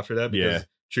face after that, because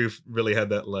Truth really had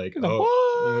that like,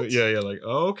 like,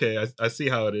 oh, okay, I see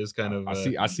how it is, kind of.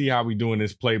 I see how we doing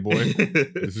this, Playboy.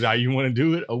 This is how you want to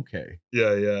do it. Okay. Yeah.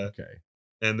 Okay.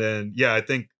 And then, I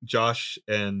think Josh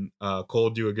and Cole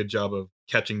do a good job of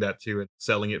catching that too and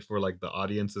selling it for like the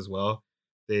audience as well.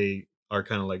 They are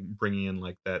kind of like bringing in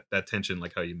like that tension,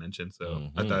 like how you mentioned. So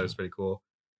I thought it was pretty cool.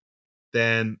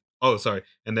 Then,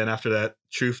 and then after that,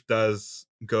 Truth does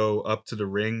go up to the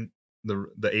ring,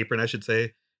 the apron, I should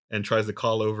say, and tries to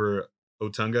call over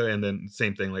Otunga, and then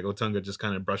same thing, like Otunga just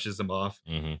kind of brushes him off,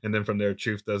 and then from there,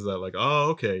 Truth does that like,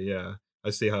 oh, okay, yeah, I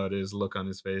see how it is, look on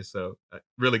his face. So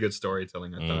really good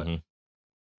storytelling, I thought.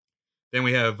 Then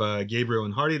we have Gabriel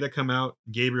and Hardy that come out.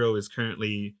 Gabriel is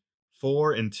currently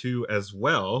 4-2 as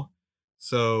well.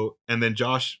 So, and then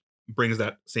Josh brings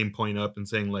that same point up and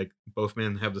saying like both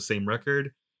men have the same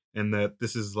record, and that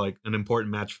this is like an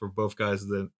important match for both guys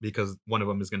because one of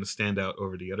them is going to stand out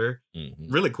over the other.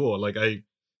 Really cool. Like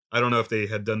I don't know if they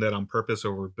had done that on purpose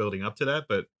or were building up to that,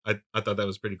 but I thought that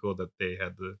was pretty cool that they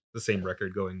had the same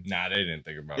record going. Nah, they didn't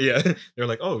think about it. They're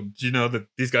like, oh, do you know that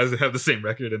these guys have the same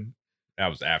record? And that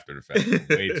was after the fact.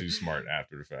 Way too smart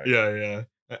after the fact. Yeah.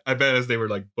 I bet as they were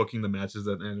like booking the matches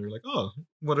at the end, they were like, oh,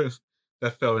 what if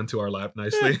that fell into our lap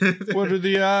nicely? What are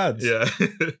the odds? Yeah.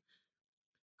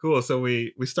 Cool. So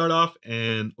we start off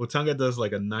and Otunga does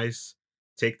like a nice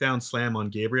takedown slam on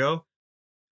Gabriel.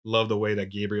 Love the way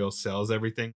that Gabriel sells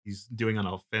everything. He's doing an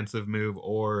offensive move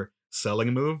or selling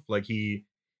a move. Like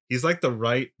he's like the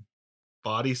right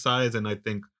body size, and I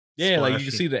think like you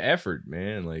can see the effort,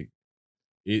 man. Like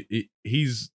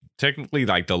he's technically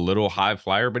like the little high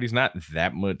flyer, but he's not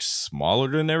that much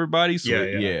smaller than everybody. So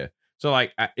yeah. So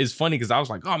like it's funny because I was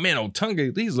like, oh man,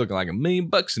 Otunga, he's looking like $1 million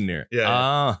in there.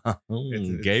 Yeah.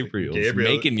 Gabriel's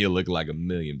making you look like $1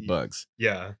 million.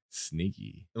 Yeah.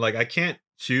 Sneaky. Like I can't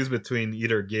choose between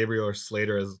either Gabriel or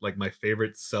Slater as like my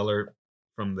favorite seller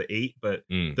from the 8, but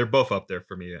they're both up there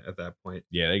for me at that point.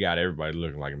 Yeah, they got everybody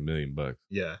looking like $1 million.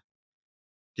 Yeah.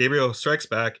 Gabriel strikes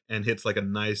back and hits like a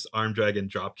nice arm drag and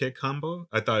drop kick combo.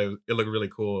 I thought it looked really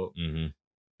cool. Mm-hmm.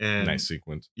 And nice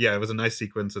sequence. Yeah, it was a nice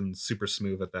sequence and super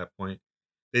smooth at that point.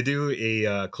 They do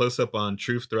a close-up on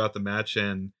Truth throughout the match,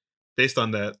 and based on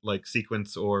that like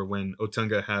sequence, or when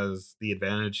Otunga has the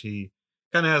advantage, he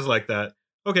kind of has like that,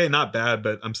 okay, not bad,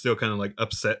 but I'm still kind of like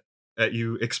upset at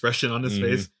you expression on his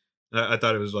face. I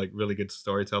thought it was like really good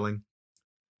storytelling.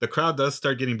 The crowd does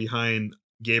start getting behind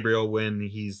Gabriel when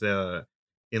he's in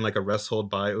like a rest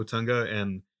hold by Otunga,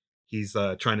 and he's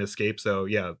trying to escape. So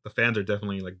yeah, the fans are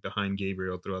definitely like behind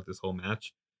Gabriel throughout this whole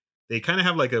match. They kind of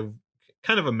have like a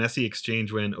kind of a messy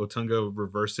exchange when Otunga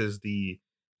reverses the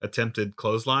attempted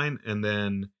clothesline, and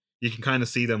then you can kind of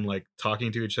see them like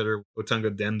talking to each other.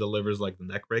 Otunga then delivers like the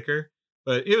neck breaker,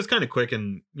 but it was kind of quick,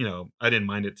 and you know, I didn't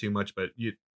mind it too much, but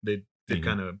they did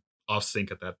kind of off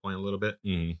sync at that point a little bit.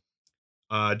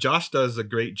 Josh does a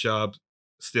great job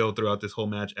still throughout this whole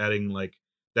match, adding like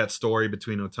that story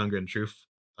between Otunga and Truth.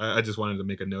 I just wanted to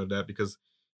make a note of that because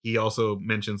he also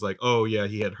mentions like, oh yeah,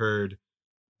 he had heard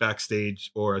backstage,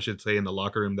 or I should say in the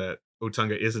locker room, that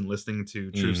Otunga isn't listening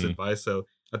to Truth's advice. So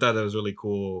I thought that was really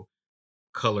cool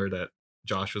color that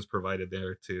Josh was provided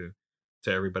there to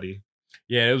everybody.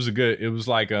 Yeah, it was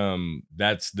like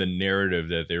that's the narrative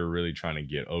that they were really trying to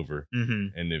get over.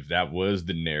 And if that was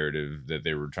the narrative that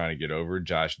they were trying to get over,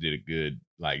 Josh did a good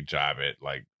like job at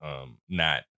like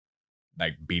not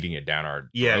like beating it down our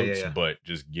throats, but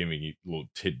just giving you little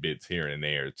tidbits here and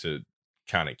there to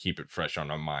kind of keep it fresh on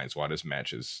our minds while this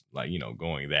match is like, you know,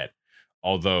 going. That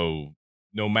although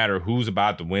no matter who's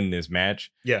about to win this match,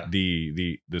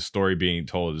 the story being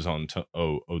told is on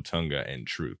Otunga and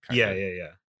Truth. Yeah.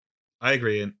 I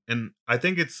agree, and I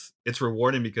think it's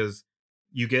rewarding because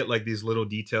you get like these little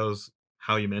details,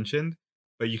 how you mentioned,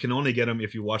 but you can only get them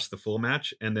if you watch the full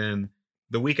match, and then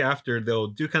the week after they'll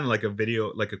do kind of like a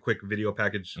video, like a quick video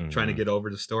package trying to get over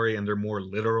the story, and they're more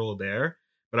literal there.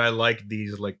 But I like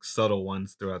these like subtle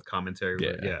ones throughout commentary.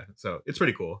 So it's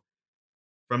pretty cool.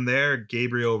 From there,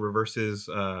 Gabriel reverses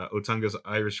Otunga's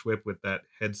Irish whip with that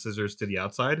head scissors to the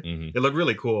outside. It looked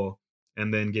really cool.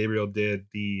 And then Gabriel did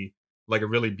the like a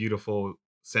really beautiful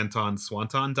senton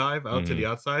swanton dive out to the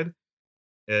outside.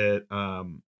 It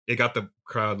got the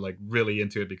crowd like really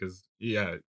into it because he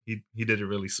did it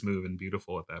really smooth and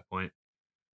beautiful at that point.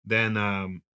 Then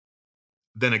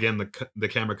again the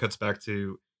camera cuts back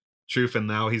to Truth, and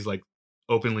now he's like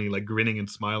openly like grinning and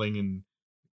smiling and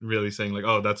really saying like,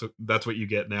 oh, that's what you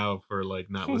get now for like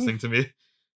not listening to me.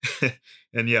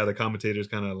 And yeah, the commentators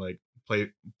kind of like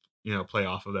play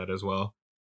off of that as well.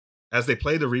 As they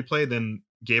play the replay, then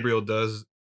Gabriel does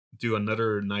do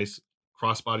another nice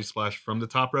crossbody splash from the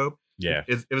top rope. Yeah,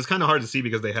 it was kind of hard to see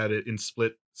because they had it in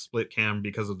split cam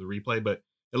because of the replay, but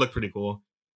it looked pretty cool.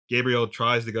 Gabriel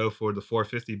tries to go for the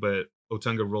 450, but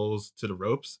Otunga rolls to the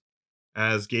ropes.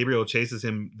 As Gabriel chases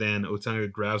him, then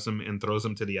Otunga grabs him and throws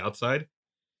him to the outside.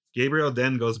 Gabriel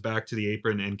then goes back to the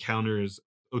apron and counters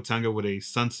Otunga with a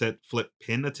sunset flip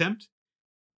pin attempt.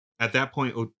 At that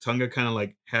point, Otunga kind of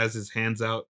like has his hands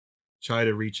out, try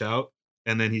to reach out,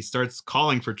 and then he starts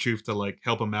calling for Truth to like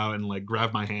help him out and like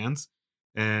grab my hands.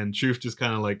 And Truth just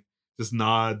kind of like just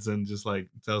nods and just like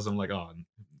tells him like, oh,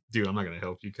 dude, I'm not gonna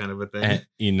help you, kind of a thing.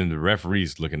 And then the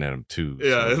referee's looking at him too.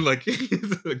 Yeah, so. Like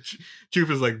Truth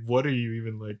is like, what are you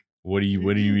even like? What do you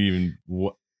even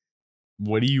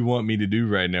what do you want me to do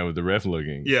right now with the ref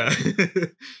looking? Yeah,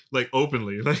 like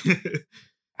openly, like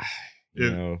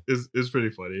it's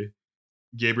pretty funny.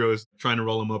 Gabriel is trying to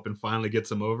roll him up and finally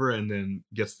gets him over, and then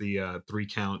gets the 3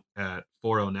 count at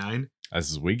 409. That's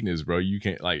his weakness, bro. You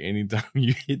can't, like, anytime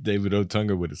you hit David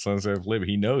Otunga with a sunset flip,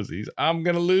 he knows I'm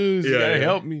gonna lose. You gotta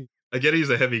help me. I get he's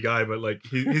a heavy guy, but like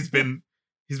he's been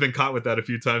caught with that a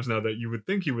few times now that you would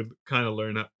think he would kind of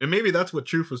learn how. And maybe that's what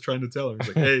Truth was trying to tell him.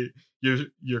 He's like, hey,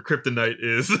 your kryptonite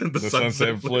is the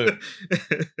sunset flip.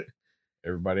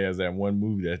 Everybody has that one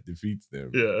move that defeats them.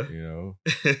 Yeah. You know?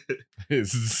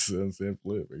 It's a sunset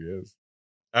flip, I guess.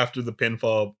 after the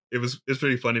pinfall, it's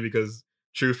pretty funny because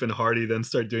Truth and Hardy then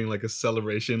start doing like a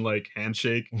celebration, like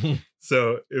handshake.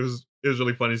 So it was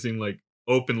really funny seeing like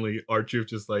openly R-Truth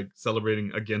just like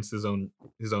celebrating against his own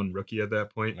rookie at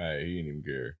that point. He didn't even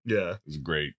care. Yeah, it was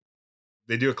great.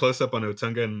 They do a close up on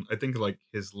Otunga, and I think like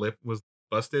his lip was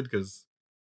busted because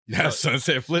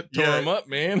Sunset Flip tore him up,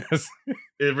 man.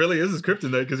 It really is his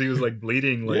kryptonite because he was like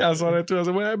bleeding. Like, I saw that too. I was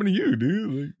like, "What happened to you,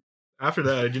 dude?" Like, after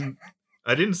that,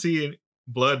 I didn't see any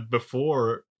blood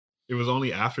before. It was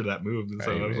only after that move, and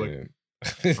so I was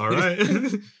like, "All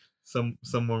right." Some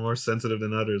were more sensitive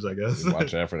than others, I guess.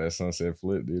 Watch out for that Sunset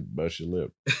Flip, dude. Bust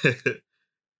your lip.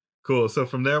 Cool. So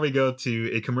from there we go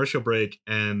to a commercial break,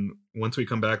 and once we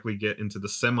come back, we get into the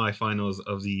semifinals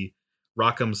of the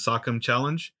Rock'em Sock'em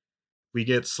Challenge. We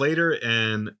get Slater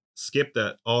and Skip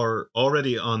that are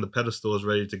already on the pedestal, is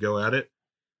ready to go at it.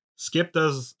 Skip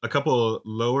does a couple of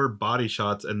lower body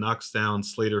shots and knocks down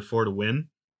Slater for the win.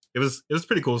 It was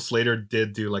pretty cool. Slater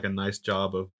did do like a nice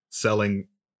job of selling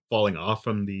falling off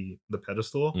from the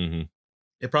pedestal. Mm-hmm.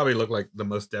 It probably looked like the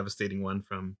most devastating one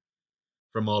from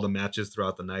all the matches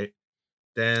throughout the night.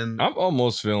 Then I'm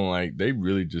almost feeling like they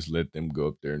really just let them go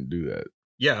up there and do that.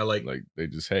 Yeah, like they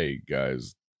just, hey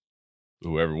guys,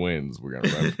 whoever wins, we're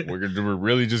gonna run. we're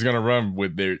really just gonna run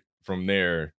from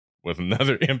there with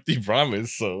another empty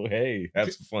promise. So hey,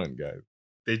 have some fun, guys.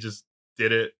 They just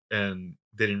did it and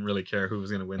they didn't really care who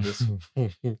was gonna win this.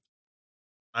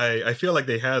 I feel like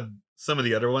they had some of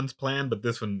the other ones planned, but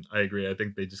this one, I agree. I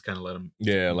think they just kind of let them.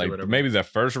 Yeah, like maybe the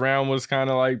first round was kind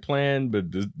of like planned,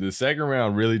 but the second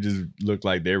round really just looked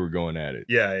like they were going at it.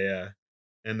 Yeah.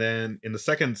 And then in the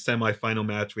second semifinal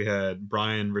match, we had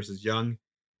Bryan versus Young.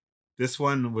 This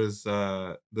one was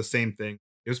the same thing.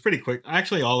 It was pretty quick.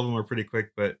 Actually, all of them were pretty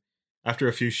quick, but after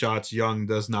a few shots, Young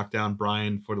does knock down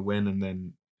Bryan for the win and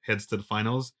then heads to the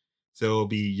finals. So it'll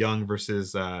be Young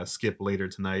versus Skip later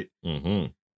tonight.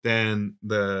 Mm-hmm. Then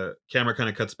the camera kind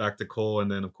of cuts back to Cole,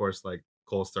 and then of course like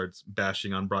Cole starts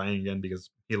bashing on Bryan again because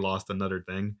he lost another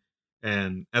thing.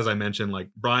 And as I mentioned, like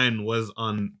Bryan was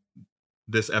on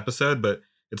this episode, but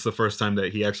it's the first time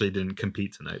that he actually didn't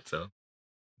compete tonight. So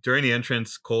during the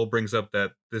entrance, Cole brings up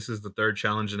that this is the third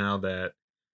challenge now that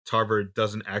Tarver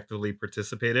doesn't actively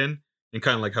participate in, and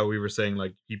kind of like how we were saying,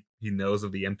 like he knows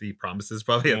of the empty promises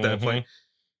probably at that point.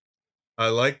 I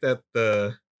like that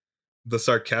the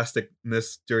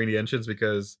sarcasticness during the entrance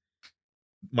because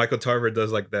Michael Tarver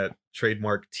does like that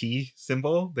trademark T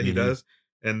symbol that he does,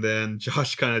 and then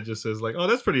Josh kind of just says like, "Oh,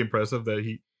 that's pretty impressive that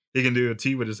he can do a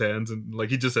T with his hands," and like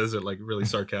he just says it like really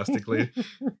sarcastically.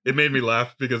 It made me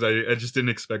laugh because I just didn't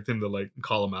expect him to like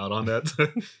call him out on that.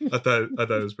 I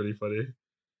thought it was pretty funny.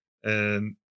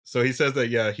 And so he says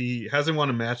that he hasn't won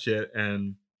a match yet,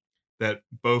 and that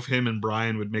both him and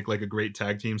Bryan would make like a great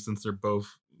tag team since they're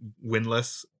both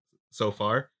winless so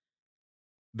far.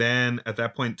 Then at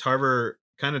that point, Tarver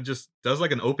kind of just does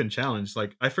like an open challenge.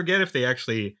 Like I forget if they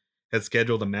actually had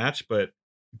scheduled a match, but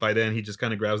by then he just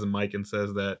kind of grabs the mic and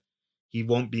says that he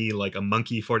won't be like a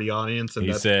monkey for the audience. And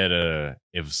he said,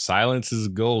 if silence is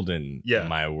golden,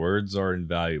 my words are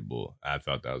invaluable. I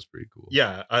thought that was pretty cool.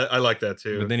 Yeah, I like that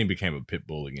too. But then he became a pit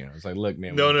bull again. I was like, look,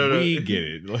 man, we get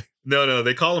it. Like, no,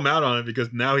 they call him out on it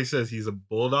because now he says he's a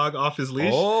bulldog off his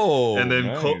leash. Oh, and then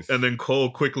nice.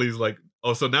 Cole quickly is like,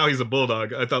 oh, so now he's a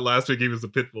bulldog. I thought last week he was a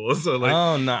pit bull. So like,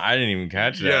 oh no, I didn't even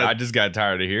catch that. Yeah. I just got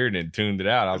tired of hearing it and tuned it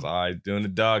out. I was like, all right, doing the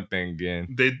dog thing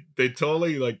again. They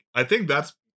totally like. I think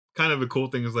that's kind of a cool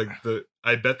thing is like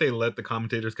I bet they let the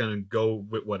commentators kind of go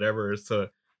with whatever to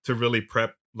really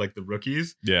prep like the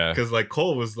rookies. Yeah, because like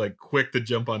Cole was like quick to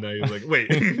jump on that. He was like, wait,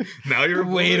 now you're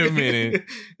wait a minute.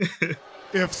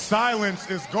 If silence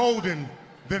is golden,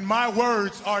 then my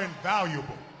words are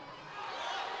invaluable.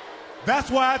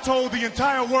 That's why I told the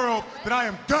entire world that I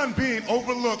am done being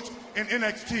overlooked in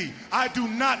NXT. I do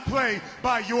not play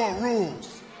by your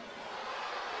rules.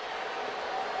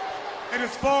 And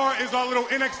as far as our little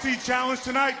NXT challenge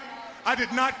tonight, I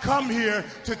did not come here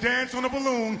to dance on a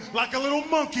balloon like a little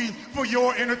monkey for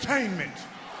your entertainment.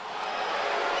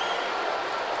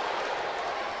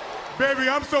 Baby,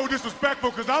 I'm so disrespectful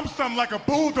because I'm something like a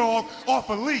bulldog off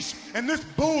a leash, and this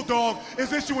bulldog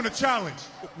is issuing a challenge.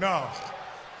 No.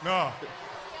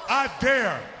 I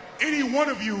dare any one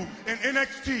of you in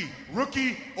NXT,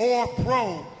 rookie or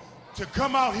pro, to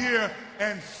come out here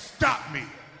and stop me.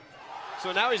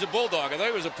 So now he's a bulldog. I thought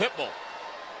he was a pit bull.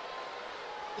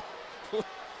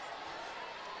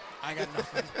 I got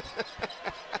nothing.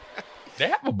 They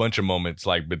have a bunch of moments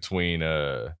like between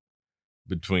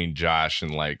Josh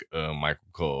and like Michael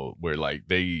Cole where like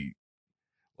they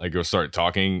like go start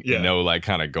talking and they'll like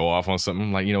kind of go off on something.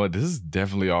 I'm like, you know what, this is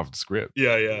definitely off the script.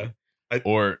 Yeah.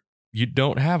 or you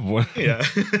don't have one. Yeah.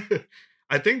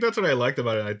 I think that's what I liked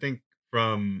about it. I think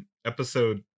from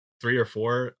episode 3 or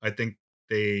 4, I think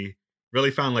they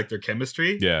really found like their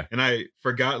chemistry. Yeah. And I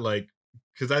forgot, like,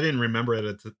 because I didn't remember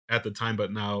it at the time,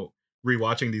 but now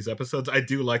rewatching these episodes, I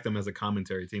do like them as a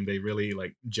commentary team. They really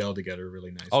like gel together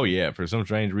really nice. Oh yeah, for some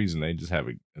strange reason they just have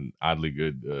an oddly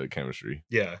good chemistry.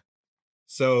 Yeah.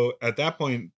 So at that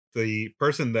point, the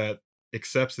person that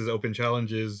accepts his open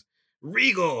challenge is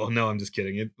Regal. No, I'm just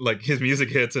kidding. It like his music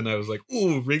hits and I was like,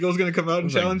 ooh, Regal's gonna come out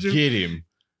and challenge him. Get him.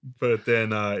 But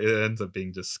then it ends up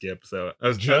being just Skip. So I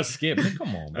was just Skip.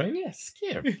 Come on, man. Yeah,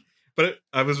 Skip. But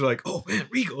I was like, oh man,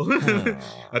 Regal.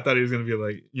 I thought he was gonna be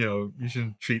like, you know, you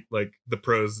shouldn't treat like the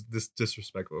pros this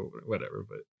disrespectful or whatever.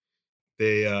 But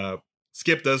they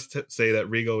Skip does say that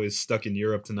Regal is stuck in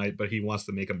Europe tonight, but he wants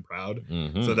to make him proud.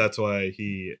 Mm-hmm. So that's why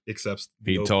he accepts.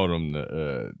 He told him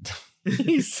to.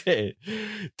 He said,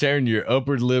 "Turn your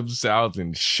upper lip south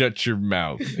and shut your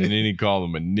mouth." And then he called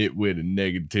him a nitwit of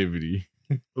negativity.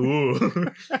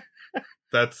 Ooh,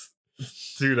 that's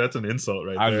an insult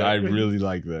right there. I really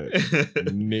like that.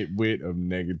 Nitwit of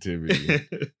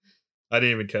negativity. I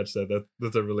didn't even catch that.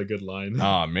 That's a really good line.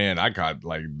 Oh man, I caught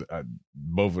like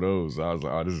both of those. I was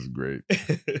like, oh, this is great.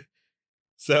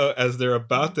 So as they're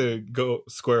about to go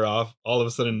square off, all of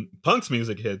a sudden Punk's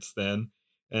music hits then,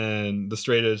 and the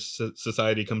Straight Edge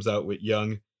Society comes out with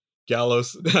Young.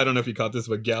 Gallows, I don't know if you caught this,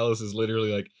 but Gallows is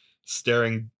literally like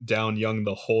staring down Young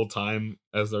the whole time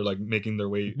as they're like making their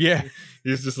way. Yeah.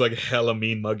 He's just like hella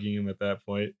mean mugging him at that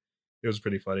point. It was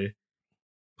pretty funny.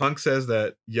 Punk says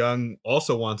that Young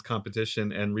also wants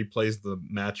competition and replays the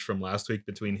match from last week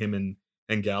between him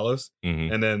and Gallows.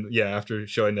 Mm-hmm. And then, yeah, after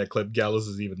showing that clip, Gallows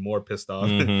is even more pissed off.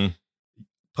 Mm-hmm.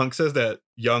 Punk says that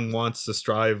Young wants to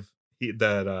strive,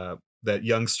 that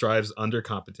Young strives under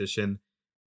competition.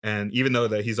 And even though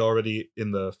that he's already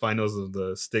in the finals of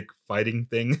the stick fighting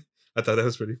thing, I thought that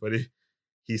was pretty funny.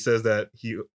 He says that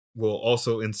he will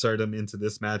also insert him into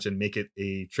this match and make it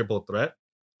a triple threat.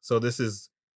 So this is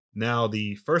now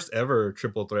the first ever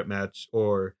triple threat match,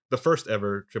 or the first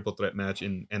ever triple threat match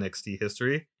in NXT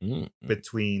history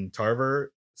between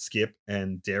Tarver, Skip,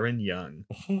 and Darren Young.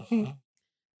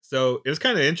 So it was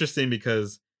kind of interesting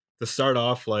because to start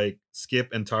off, like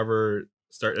Skip and Tarver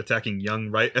start attacking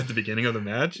Young right at the beginning of the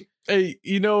match. Hey,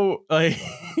 you know, like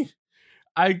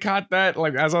I caught that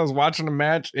like as I was watching the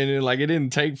match, and it didn't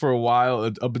take for a while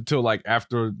up until like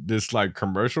after this like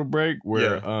commercial break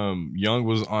where Young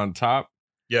was on top.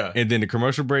 Yeah. And then the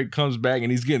commercial break comes back and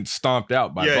he's getting stomped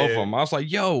out by both of them. I was like,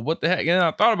 yo, what the heck? And then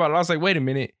I thought about it. I was like, wait a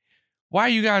minute. Why are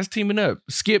you guys teaming up?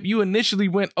 Skip, you initially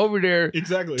went over there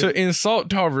to insult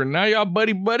Tarver. Now y'all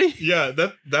buddy. Yeah,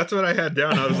 that's what I had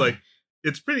down. I was like,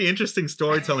 it's pretty interesting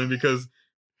storytelling because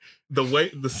the way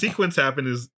the sequence happened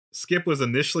is Skip was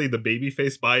initially the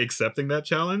babyface by accepting that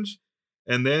challenge.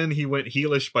 And then he went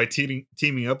heelish by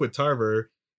teaming up with Tarver.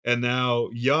 And now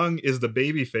Young is the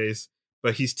babyface,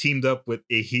 but he's teamed up with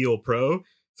a heel pro.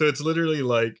 So it's literally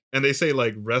like, and they say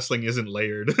like wrestling isn't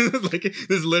layered. Like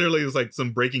this literally is like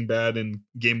some Breaking Bad and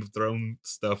Game of Thrones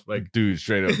stuff. Like, dude,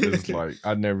 straight up, it's like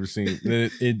I've never seen.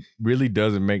 It really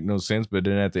doesn't make no sense, but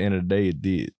then at the end of the day, it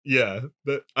did. Yeah,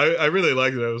 I really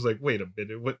liked it. I was like, wait a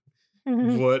minute,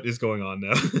 what is going on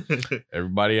now?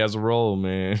 Everybody has a role,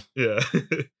 man. Yeah.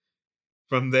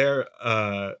 From there,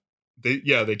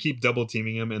 they keep double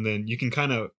teaming him, and then you can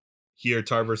kind of hear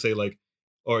Tarver say like,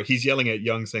 or he's yelling at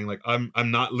Young saying like, I'm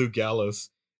not Luke Gallows,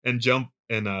 and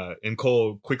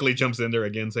Cole quickly jumps in there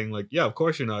again saying like, yeah, of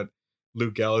course you're not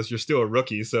Luke Gallows, you're still a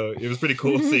rookie. So it was pretty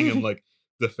cool seeing him like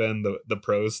defend the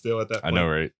pros still at that point. I know,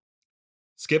 right?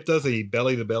 Skip does a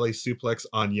belly to belly suplex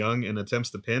on Young and attempts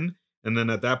to pin, and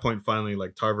then at that point finally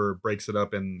like Tarver breaks it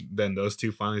up, and then those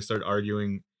two finally start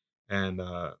arguing and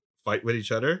fight with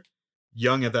each other.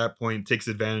 Young at that point takes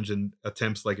advantage and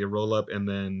attempts like a roll up, and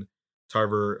then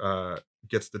Tarver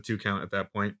gets the 2 count at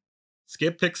that point.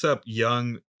 Skip picks up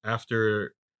Young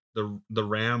after the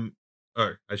ram,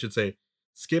 or I should say,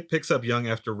 Skip picks up Young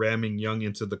after ramming Young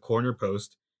into the corner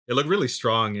post. It looked really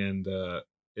strong, and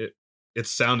it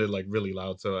sounded like really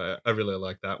loud, so I really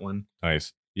like that one.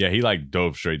 Nice. Yeah, he like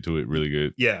dove straight to it really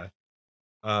good. Yeah.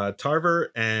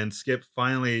 Tarver and Skip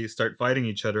finally start fighting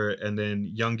each other, and then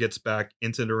Young gets back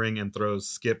into the ring and throws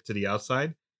Skip to the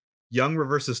outside. Young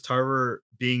reverses Tarver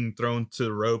being thrown to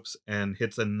the ropes and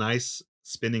hits a nice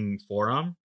spinning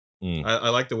forearm. I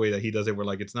like the way that he does it, where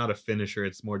like it's not a finisher,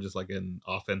 it's more just like an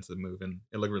offensive move, and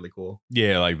it looked really cool.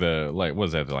 Yeah, like what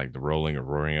was that, like the rolling or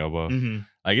roaring elbow? Mm-hmm.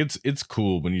 Like it's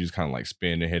cool when you just kind of like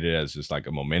spin and hit it as just like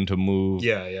a momentum move.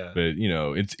 Yeah. But you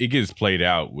know, it gets played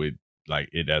out with like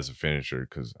it as a finisher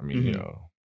because I mean, you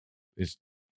know, it's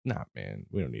Nah, man,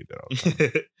 we don't need that all the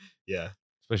time. Yeah.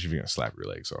 Especially if you're gonna slap your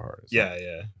leg so hard.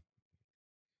 Yeah.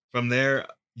 From there,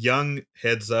 Young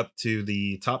heads up to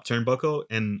the top turnbuckle,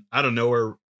 and out of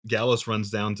nowhere, Gallows runs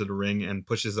down to the ring and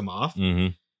pushes him off.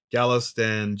 Mm-hmm. Gallows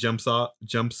then jumps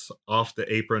off the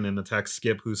apron and attacks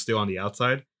Skip, who's still on the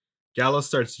outside. Gallows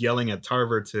starts yelling at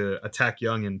Tarver to attack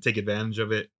Young and take advantage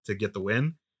of it to get the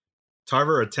win.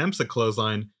 Tarver attempts a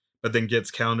clothesline, but then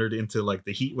gets countered into like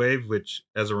the heat wave, which,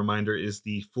 as a reminder, is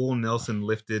the full Nelson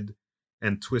lifted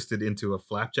and twisted into a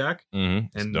flapjack.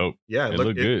 Mm-hmm. And dope. Yeah, it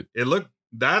looked good. It looked.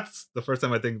 That's the first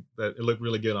time I think that it looked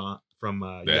really good from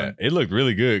Young. It looked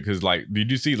really good because, like, did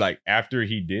you see like after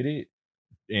he did it,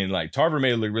 and like Tarver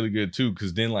made it look really good too,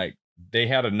 because then like they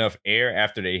had enough air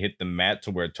after they hit the mat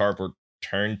to where Tarver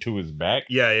turned to his back,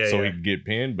 so he could get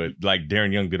pinned. But like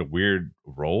Darren Young did a weird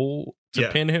roll to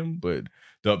pin him, but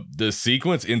the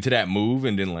sequence into that move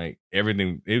and then like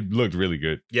everything, it looked really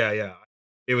good. Yeah.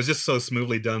 It was just so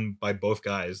smoothly done by both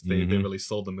guys. They really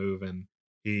sold the move, and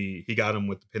he got him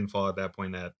with the pinfall at that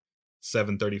point at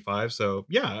 7:35. So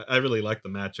yeah, I really liked the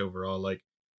match overall. Like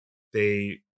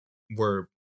they were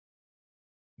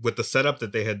with the setup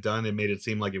that they had done, it made it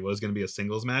seem like it was going to be a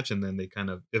singles match, and then they kind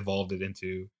of evolved it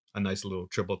into a nice little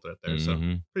triple threat there. So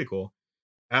pretty cool.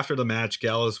 After the match,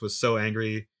 Gallows was so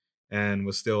angry and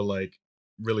was still like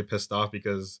really pissed off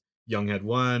because Young had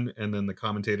won, and then the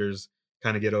commentators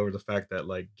kind of get over the fact that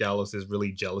like Gallows is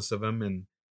really jealous of him. And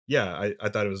yeah, I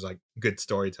thought it was like good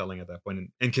storytelling at that point,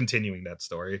 and continuing that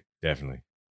story. Definitely.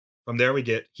 From there, we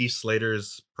get Heath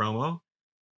Slater's promo.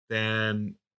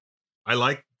 Then I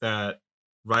like that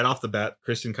right off the bat,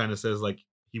 Christian kind of says like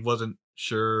he wasn't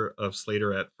sure of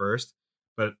Slater at first,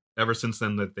 but ever since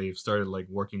then that they've started like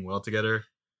working well together.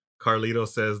 Carlito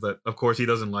says that of course he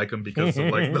doesn't like him because of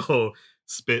like the whole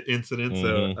spit incident.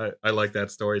 So I like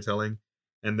that storytelling.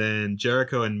 And then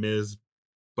Jericho and Miz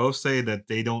both say that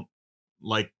they don't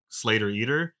like Slater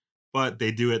either, but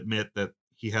they do admit that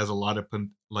he has a lot of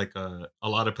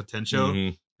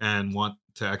potential and want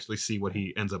to actually see what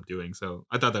he ends up doing. So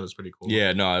I thought that was pretty cool.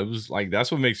 Yeah, no, it was like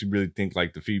that's what makes you really think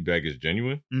like the feedback is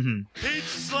genuine. Heath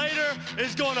Slater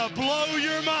is gonna blow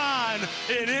your mind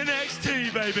in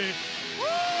NXT, baby. Woo!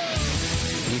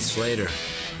 Heath Slater,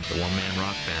 the one-man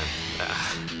rock band.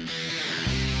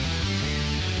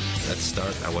 At the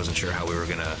start, I wasn't sure how we were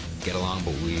gonna get along,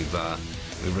 but we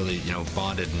really,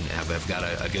 bonded and have got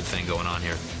a good thing going on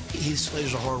here. Heath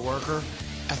Slater's a hard worker.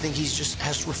 I think he just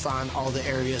has to refine all the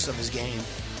areas of his game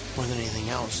more than anything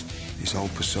else. His whole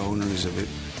persona is a bit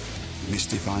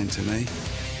mystifying to me.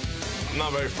 I'm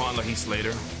not very fond of Heath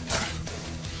Slater.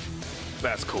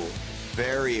 That's cool.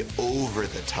 Very over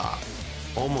the top.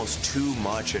 Almost too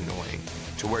much annoying.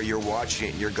 To where you're watching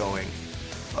it and you're going,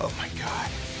 oh my God.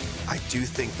 I do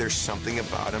think there's something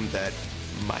about him that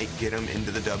might get him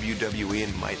into the WWE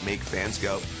and might make fans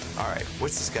go, all right,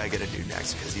 what's this guy gonna do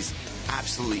next? Because he's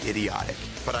absolutely idiotic.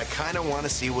 But I kind of want to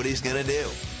see what he's gonna do.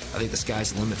 I think the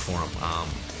sky's the limit for him.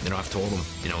 I've told him,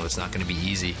 it's not going to be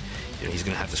easy. He's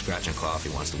going to have to scratch and claw if he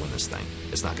wants to win this thing.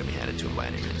 It's not going to be handed to him by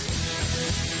any means.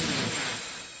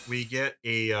 We get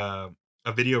a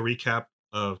video recap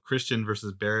of Christian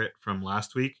versus Barrett from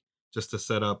last week, just to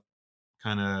set up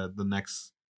kind of the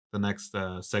next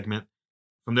segment.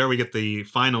 From there, we get the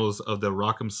finals of the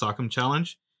Rock'em Sock'em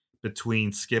Challenge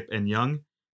between Skip and Young.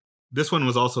 This one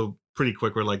was also pretty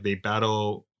quick, where like they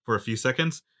battle for a few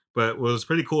seconds. But what was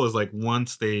pretty cool is like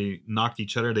once they knocked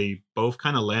each other, they both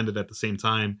kind of landed at the same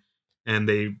time, and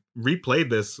they replayed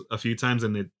this a few times,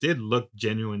 and it did look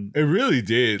genuine. It really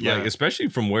did, like especially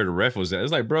from where the ref was at.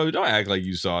 It's like, bro, don't act like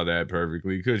you saw that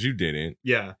perfectly because you didn't.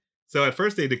 Yeah. So at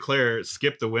first they declare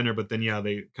Skip the winner, but then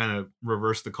they kind of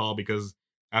reversed the call because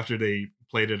after they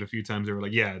played it a few times, they were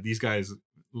like, yeah, these guys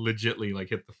legitly like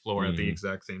hit the floor at the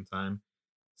exact same time.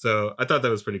 So I thought that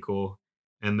was pretty cool.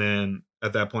 And then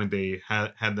at that point, they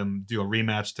had them do a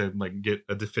rematch to like get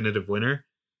a definitive winner.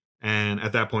 And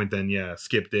at that point, then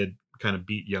Skip did kind of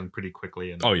beat Young pretty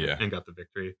quickly and and got the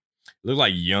victory. It looked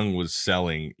like Young was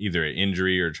selling either an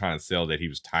injury or trying to sell that he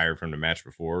was tired from the match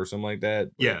before or something like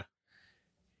that. Yeah,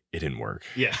 it didn't work.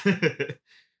 Yeah,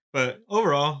 but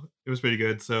overall, it was pretty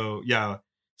good. So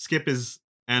Skip is,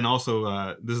 and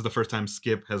also this is the first time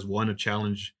Skip has won a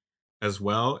challenge as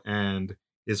well, and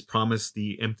is promised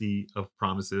the empty of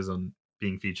promises on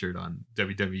being featured on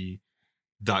WWE.com,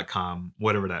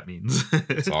 whatever that means.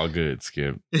 It's all good,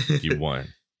 Skip. You won.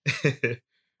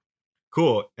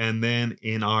 Cool. And then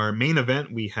in our main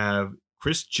event, we have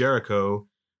Chris Jericho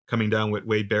coming down with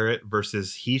Wade Barrett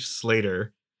versus Heath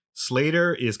Slater.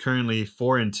 Slater is currently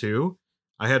 4-2.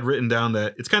 I had written down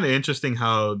that it's kind of interesting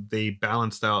how they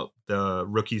balanced out the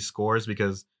rookie scores,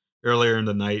 because earlier in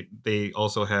the night, they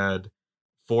also had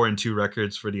 4-2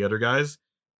 records for the other guys.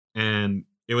 And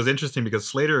it was interesting because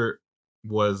Slater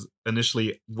was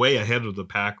initially way ahead of the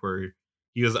pack, where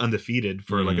he was undefeated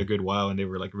for like a good while, and they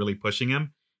were like really pushing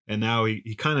him. And now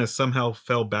he kind of somehow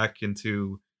fell back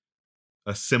into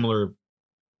a similar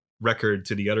record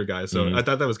to the other guys. So I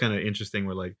thought that was kind of interesting,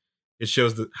 where like it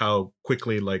shows how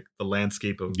quickly like the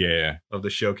landscape of the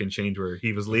show can change, where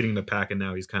he was leading the pack and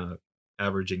now he's kind of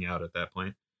averaging out at that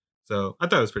point. So I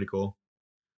thought it was pretty cool.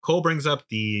 Cole brings up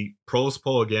the pros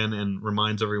poll again and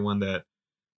reminds everyone that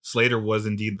Slater was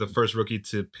indeed the first rookie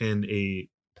to pin a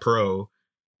pro,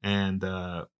 and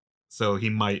so he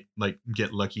might like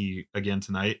get lucky again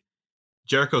tonight.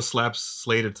 Jericho slaps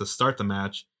Slater to start the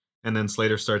match, and then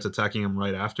Slater starts attacking him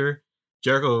right after.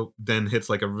 Jericho then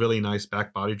hits like a really nice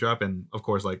back body drop, and of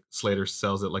course like Slater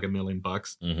sells it like $1 million.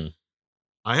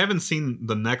 I haven't seen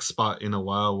the next spot in a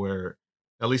while, where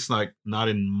at least like not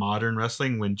in modern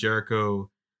wrestling, when Jericho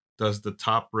does the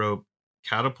top rope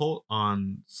catapult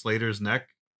on Slater's neck.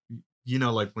 You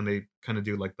know, like when they kind of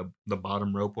do like the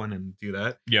bottom rope one and do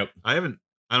that. Yep. I don't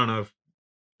know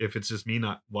if it's just me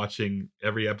not watching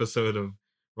every episode of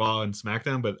Raw and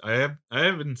SmackDown, but I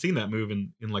haven't seen that move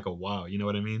in like a while. You know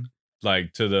what I mean?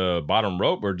 Like to the bottom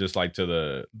rope, or just like to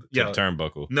the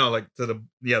turnbuckle? No, like to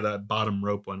that bottom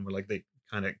rope one where like they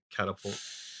kind of catapult.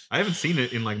 I haven't seen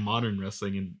it in like modern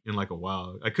wrestling in like a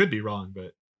while. I could be wrong,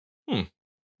 but I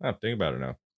have to think about it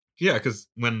now. Yeah, because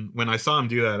when I saw him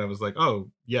do that, I was like, oh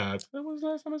yeah, that was the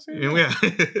last time I seen it.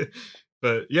 Yeah.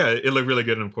 But yeah, it looked really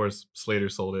good, and of course Slater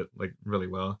sold it like really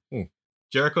well.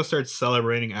 Jericho starts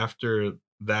celebrating after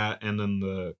that, and then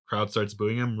the crowd starts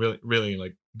booing him. Really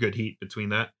like good heat between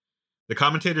that. The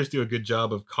commentators do a good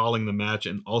job of calling the match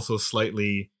and also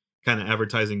slightly kind of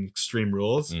advertising Extreme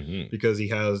Rules, because he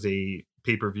has a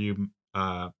pay-per-view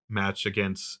match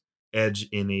against Edge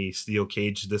in a steel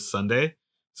cage this Sunday.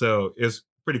 So it's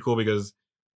pretty cool, because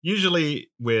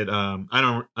usually with I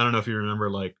don't know if you remember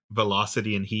like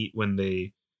Velocity and Heat, when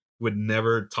they would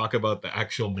never talk about the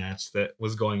actual match that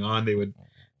was going on, they would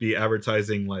be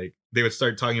advertising, like they would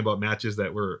start talking about matches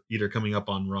that were either coming up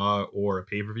on Raw or a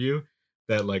pay-per-view,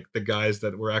 that like the guys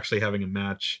that were actually having a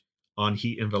match on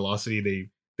Heat and Velocity,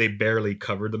 they barely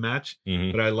covered the match.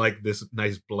 But I like this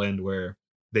nice blend where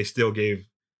they still gave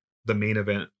the main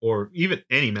event, or even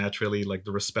any match really, like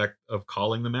the respect of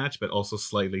calling the match, but also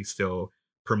slightly still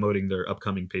promoting their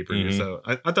upcoming pay-per-view. So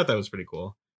I thought that was pretty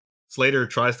cool. Slater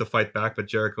tries to fight back, but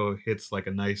Jericho hits like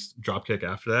a nice drop kick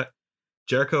after that.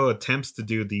 Jericho attempts to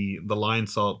do the lion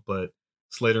salt, but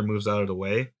Slater moves out of the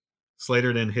way.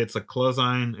 Slater then hits a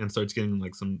clothesline and starts getting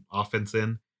like some offense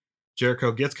in.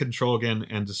 Jericho gets control again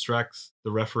and distracts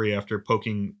the referee after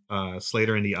poking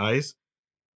Slater in the eyes.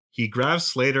 He grabs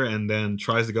Slater and then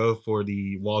tries to go for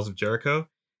the walls of Jericho.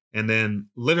 And then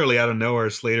literally out of nowhere,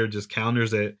 Slater just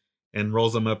counters it and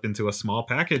rolls him up into a small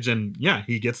package. And yeah,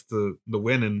 he gets the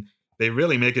win. And they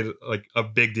really make it like a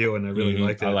big deal. And I really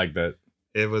liked it. I like that.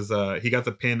 It was, he got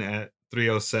the pin at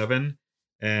 307.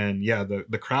 And yeah,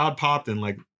 the crowd popped, and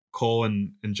like Cole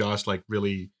and Josh like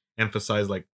really emphasized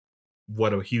like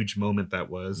what a huge moment that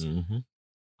was.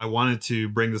 I wanted to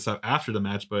bring this up after the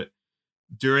match, but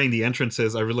during the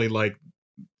entrances, I really like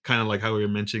kind of like how we were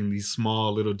mentioning these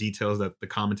small little details that the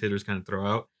commentators kind of throw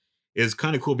out. Is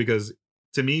kind of cool, because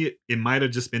to me, it might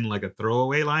have just been like a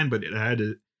throwaway line, but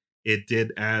it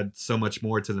did add so much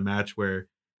more to the match, where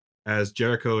as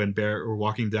Jericho and Barrett were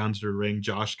walking down to the ring,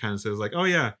 Josh kind of says like, oh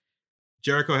yeah,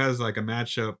 Jericho has like a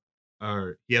matchup,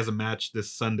 or he has a match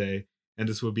this Sunday, and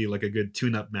this would be like a good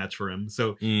tune-up match for him.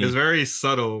 So it's very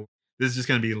subtle. This is just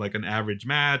going to be like an average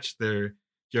match.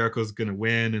 Jericho's going to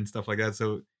win and stuff like that.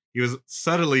 So he was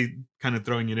subtly kind of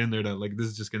throwing it in there that like, this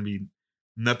is just going to be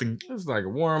nothing. It's like a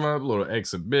warm-up, a little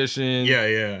exhibition.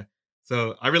 Yeah.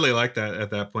 So I really liked that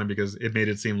at that point, because it made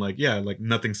it seem like, yeah, like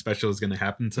nothing special is going to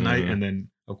happen tonight. And then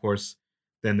of course,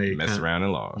 then they messed around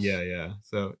and lost. Yeah.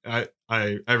 So I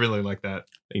really like that.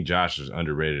 I think Josh is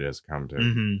underrated as a commentator.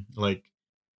 Like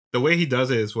the way he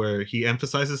does it is where he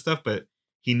emphasizes stuff, but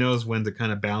he knows when to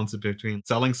kind of balance it between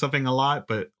selling something a lot,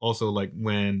 but also like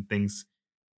when things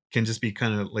can just be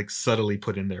kind of like subtly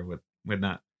put in there with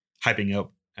not hyping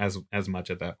up as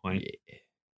much at that point.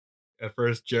 Yeah. At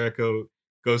first, Jericho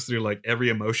goes through like every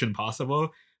emotion possible.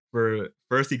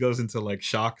 First, he goes into like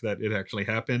shock that it actually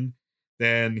happened.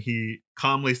 Then he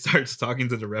calmly starts talking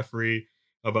to the referee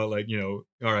about like, you know,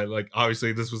 all right, like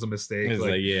obviously this was a mistake. It's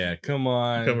like yeah, come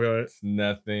on. It's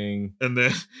nothing. And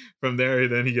then from there,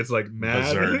 then he gets like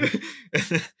mad.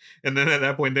 And then at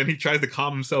that point, then he tries to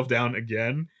calm himself down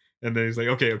again. And then he's like,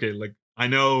 okay, like I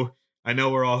know I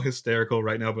know we're all hysterical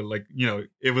right now, but like, you know,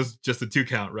 it was just a 2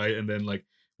 count, right? And then like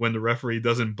when the referee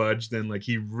doesn't budge, then like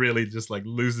he really just like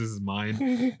loses his mind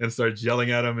and starts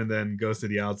yelling at him, and then goes to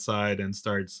the outside and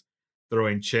starts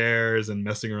throwing chairs and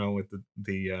messing around with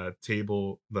the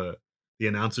table, the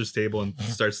announcer's table, and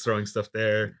starts throwing stuff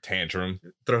there. Tantrum.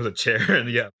 Throws a chair and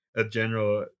a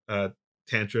general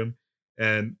tantrum.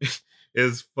 And it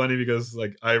was funny because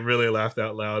like I really laughed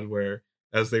out loud where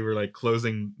as they were like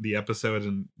closing the episode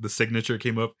and the signature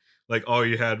came up, like all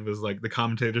you had was like the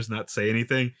commentators not say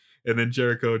anything, and then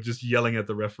Jericho just yelling at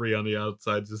the referee on the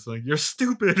outside, just like, "You're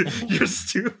stupid, you're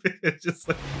stupid." Just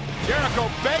like Jericho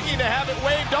begging to have it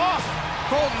waved off.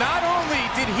 Cole, not only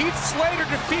did Heath Slater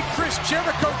defeat Chris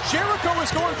Jericho, Jericho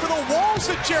is going for the walls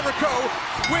of Jericho,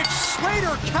 which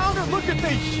Slater countered. Look at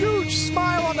the huge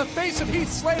smile on the face of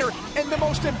Heath Slater and the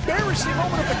most embarrassing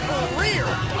moment of the career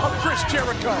of Chris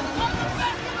Jericho.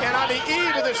 And on the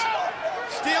eve of this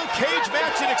steel cage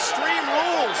match at Extreme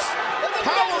Rules,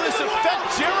 how will this affect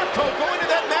Jericho going to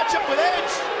that matchup with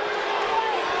Edge?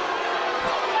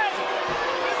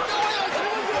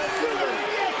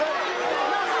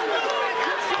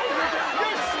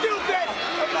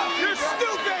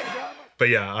 But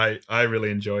yeah, I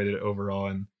really enjoyed it overall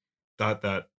and thought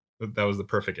that was the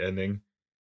perfect ending.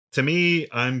 To me,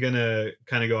 I'm gonna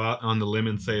kind of go out on the limb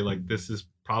and say like this is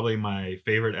probably my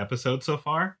favorite episode so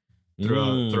far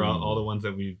throughout all the ones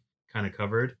that we've kind of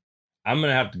covered. I'm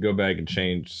gonna have to go back and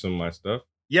change some of my stuff.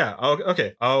 Yeah. I'll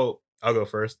go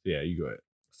first. Yeah, you go ahead.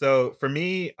 So for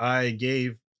me, I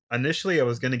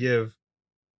was gonna give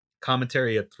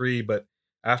commentary a 3, but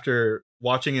after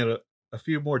watching it a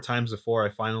few more times before I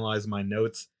finalized my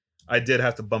notes, I did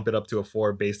have to bump it up to a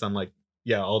 4 based on like,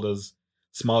 all those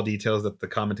small details that the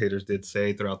commentators did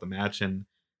say throughout the match. And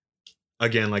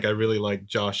again, like I really like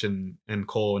Josh and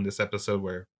Cole in this episode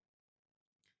where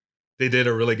they did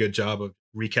a really good job of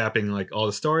recapping like all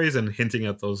the stories and hinting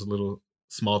at those little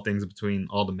small things between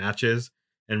all the matches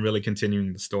and really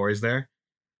continuing the stories there.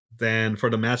 Then for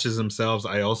the matches themselves,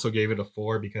 I also gave it a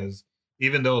 4 because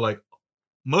even though like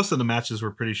most of the matches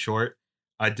were pretty short,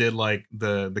 I did like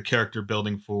the character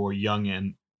building for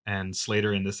Young and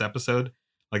Slater in this episode.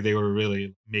 Like they were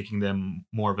really making them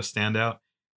more of a standout.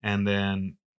 And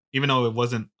then even though it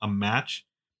wasn't a match,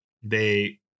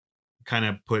 they kind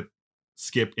of put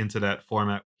Skip into that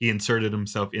format. He inserted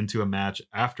himself into a match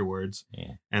afterwards.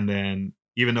 Yeah. And then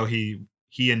even though he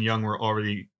and Young were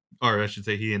already, or I should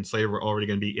say he and Slater were already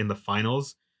going to be in the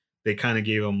finals, they kind of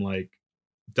gave him like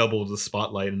double the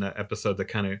spotlight in that episode to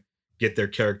kind of get their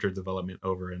character development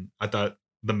over. And I thought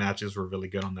the matches were really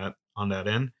good on that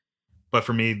end. But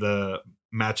for me, the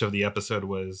match of the episode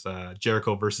was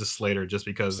Jericho versus Slater, just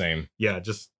because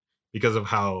just because of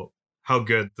how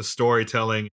good the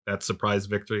storytelling, that surprise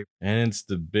victory. And it's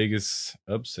the biggest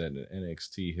upset in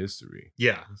NXT history.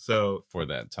 Yeah. So for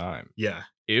that time. Yeah.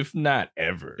 If not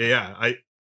ever. Yeah.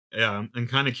 I'm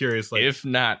kind of curious. Like, if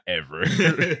not ever.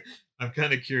 I'm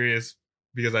kind of curious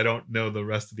because I don't know the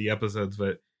rest of the episodes,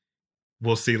 but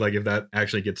we'll see like if that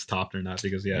actually gets topped or not.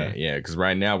 Because because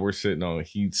right now we're sitting on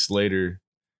Heath Slater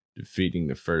defeating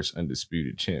the first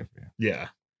undisputed champion. Yeah.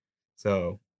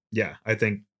 So yeah, I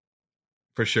think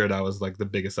for sure that was like the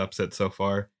biggest upset so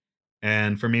far.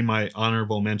 And for me, my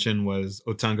honorable mention was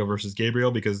Otunga versus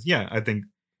Gabriel because I think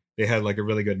they had like a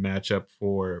really good matchup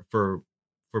for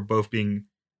both being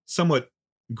somewhat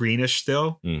greenish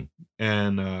still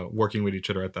and working with each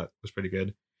other. I thought was pretty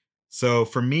good. So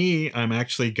for me, I'm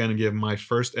actually going to give my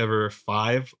first ever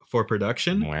 5 for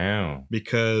production. Wow.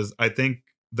 Because I think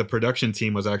the production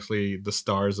team was actually the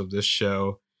stars of this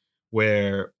show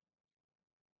where,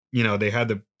 they had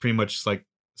to pretty much like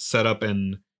set up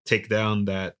and take down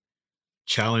that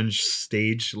challenge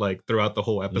stage like throughout the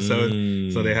whole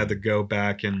episode. So they had to go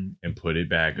back and put it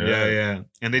back up. Yeah.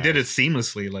 And they did it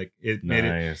seamlessly. Like it made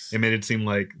it seem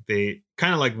like they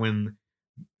kind of like when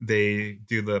they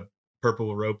do the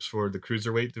purple ropes for the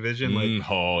cruiserweight division.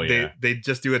 Like they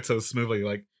just do it so smoothly.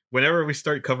 Like whenever we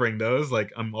start covering those,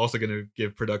 like I'm also going to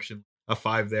give production a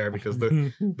 5 there because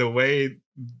the way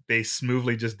they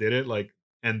smoothly just did it, like,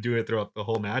 and do it throughout the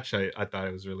whole match, I thought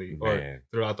it was really, or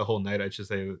throughout the whole night, I should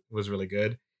say, it was really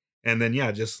good. And then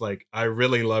just like I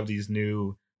really love these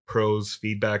new pros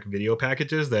feedback video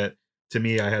packages that to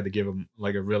me I had to give them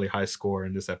like a really high score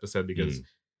in this episode because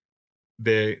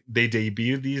they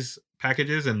debuted these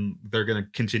packages and they're gonna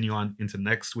continue on into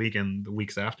next week and the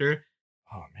weeks after.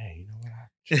 Oh man, you know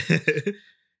what?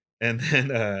 And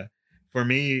then for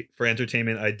me, for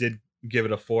entertainment, I did give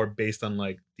it a 4 based on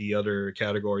like the other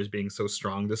categories being so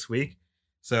strong this week.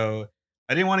 So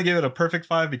I didn't want to give it a perfect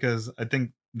 5 because I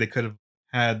think they could have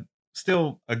had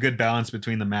still a good balance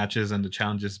between the matches and the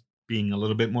challenges being a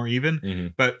little bit more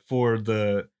even. But for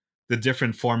the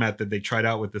different format that they tried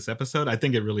out with this episode, I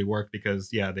think it really worked because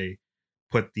they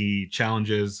put the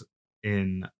challenges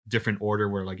in different order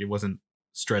where like it wasn't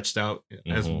stretched out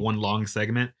as one long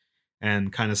segment,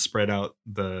 and kind of spread out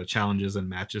the challenges and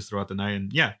matches throughout the night.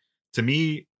 And to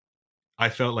me, I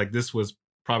felt like this was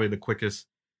probably the quickest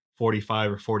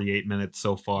 45 or 48 minutes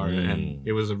so far, and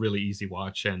it was a really easy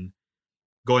watch. And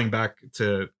going back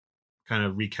to kind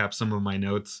of recap some of my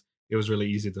notes, it was really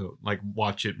easy to like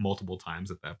watch it multiple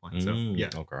times at that point. So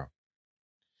okay,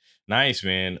 nice,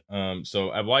 man.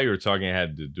 So while you were talking, I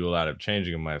had to do a lot of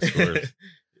changing of my scores.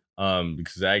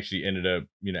 Because I actually ended up,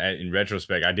 in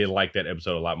retrospect, I did like that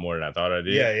episode a lot more than I thought I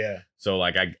did. Yeah. So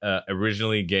like I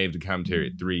originally gave the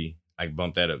commentary at 3. I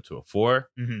bumped that up to a 4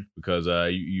 because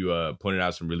you pointed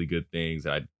out some really good things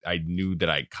that I knew that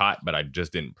I caught, but I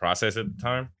just didn't process at the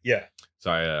time. Yeah. So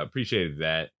I appreciated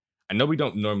that. I know we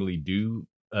don't normally do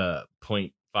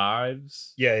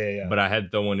 0.5s. Yeah. But I had to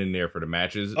throw one in there for the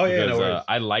matches because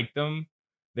I liked them.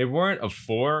 They weren't a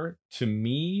 4 to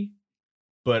me.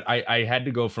 But I had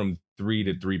to go from 3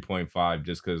 to 3.5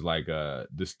 just because like the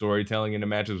storytelling in the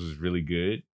matches was really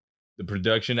good. The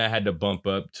production I had to bump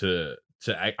up to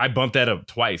I bumped that up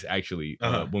twice actually.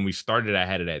 When we started, I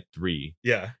had it at 3.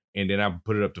 Yeah. And then I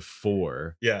put it up to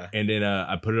 4. Yeah. And then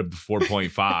I put it up to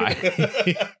 4.5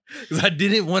 because I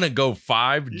didn't want to go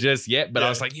 5 just yet. But I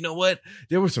was like, you know what?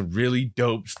 There was some really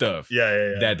dope stuff.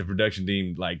 That the production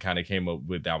team like kind of came up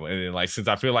with that one. And then like since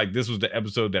I feel like this was the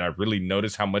episode that I really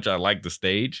noticed how much I liked the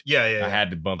stage. I had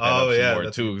to bump that up some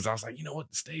more too because I was like, you know what?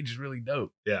 The stage is really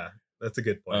dope. Yeah. That's a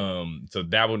good point. So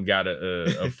that one got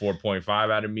a 4.5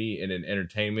 out of me, and then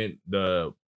entertainment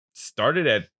started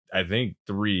at I think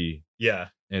 3. Yeah.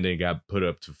 And then got put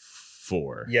up to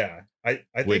 4. Yeah. I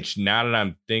which think, now that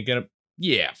I'm thinking of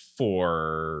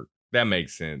 4. That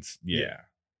makes sense. Yeah.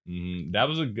 That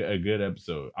was a good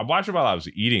episode. I watched it while I was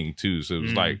eating too, so it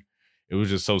was like it was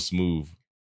just so smooth.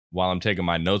 While I'm taking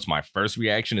my notes, my first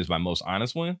reaction is my most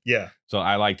honest one. Yeah. So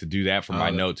I like to do that for my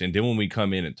notes. And then when we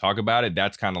come in and talk about it,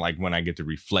 that's kind of like when I get to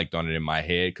reflect on it in my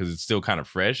head because it's still kind of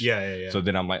fresh. Yeah. So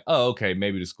then I'm like, oh, okay,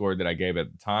 maybe the score that I gave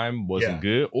at the time wasn't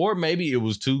good. Or maybe it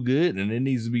was too good and it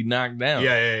needs to be knocked down.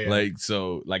 Yeah. Like,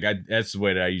 so like that's the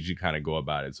way that I usually kind of go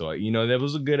about it. So, that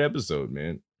was a good episode,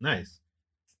 man. Nice.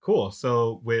 Cool.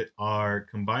 So with our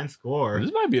combined score,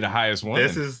 this might be the highest one.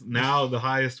 This is now the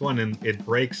highest one, and it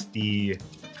breaks the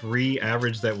 3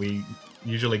 average that we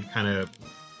usually kind of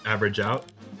average out.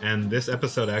 And this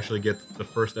episode actually gets the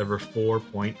first ever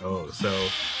 4.0. So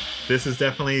this is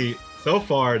definitely so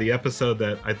far the episode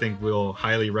that I think we'll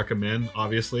highly recommend,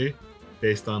 obviously,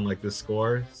 based on like this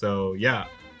score. So yeah,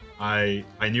 I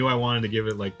knew I wanted to give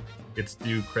it like its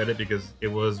due credit because it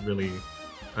was really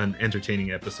an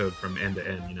entertaining episode from end to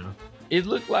end, It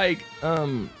looked like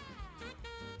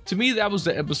to me that was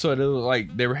the episode that looked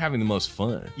like they were having the most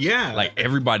fun. Yeah. Like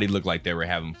everybody looked like they were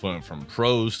having fun, from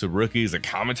pros to rookies. The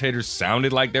commentators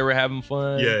sounded like they were having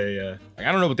fun. Yeah. Like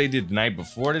I don't know what they did the night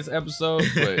before this episode,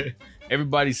 but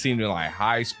everybody seemed in like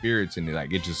high spirits and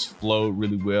it just flowed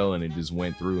really well and it just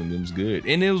went through and it was good.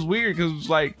 And it was weird because it was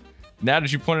like, now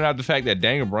that you pointed out the fact that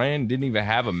Daniel Bryan didn't even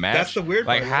have a match. That's the weird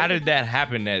part. Like, how did that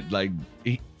happen? That like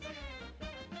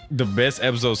the best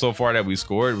episode so far that we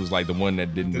scored was like the one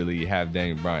that didn't really have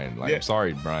Daniel Bryan. Like, I'm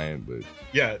sorry, Bryan, but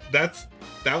yeah, that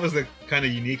was the kind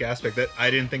of unique aspect that I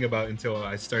didn't think about until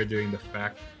I started doing the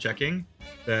fact checking.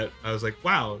 That I was like,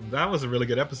 wow, that was a really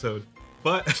good episode.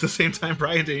 But at the same time,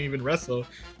 Bryan didn't even wrestle,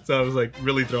 so I was like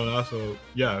really thrown off. So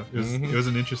yeah, it was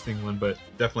an interesting one, but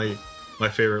definitely my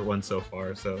favorite one so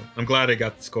far. So I'm glad it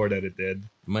got the score that it did.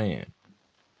 Man.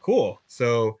 Cool.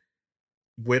 So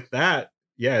with that,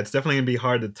 yeah, it's definitely gonna be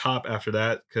hard to top after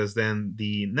that, because then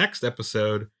the next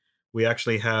episode we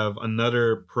actually have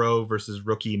another pro versus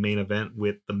rookie main event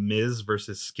with The Miz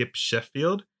versus Skip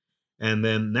Sheffield. And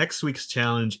then next week's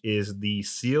challenge is the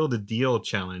Seal the Deal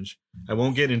challenge. I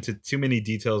won't get into too many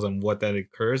details on what that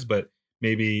occurs, but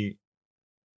maybe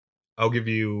I'll give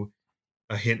you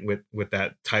a hint with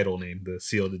that title name, the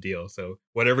Seal the Deal. So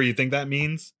whatever you think that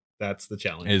means, that's the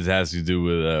challenge. It has to do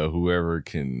with whoever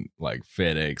can like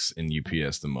FedEx and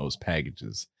UPS the most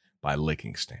packages by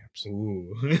licking stamps.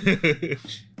 Ooh.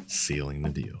 Sealing the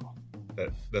deal.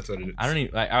 That's what it is. I don't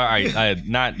even I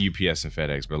not UPS and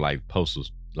FedEx, but like postal,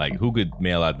 like who could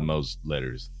mail out the most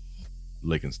letters?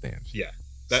 Licking stamps. Yeah.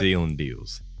 Sealing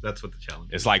deals. That's what the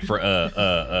challenge is. It's like for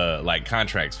like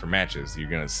contracts for matches.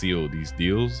 You're gonna seal these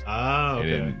deals. Oh,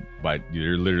 okay. And then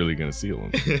you're literally gonna seal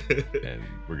them. And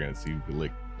we're gonna see who can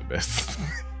lick the best.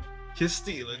 He's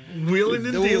stealing, wheeling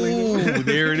and dealing. Ooh,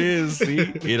 there it is. See,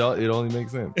 it only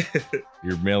makes sense.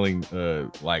 You're mailing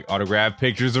like autographed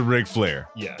pictures of Ric Flair.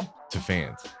 Yeah. To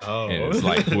fans. Oh. And it's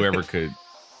like whoever could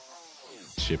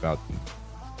ship out.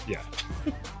 Yeah.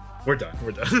 We're done.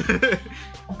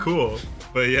 Cool.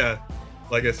 But yeah,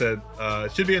 like I said,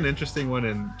 it should be an interesting one,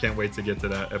 and can't wait to get to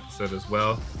that episode as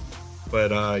well.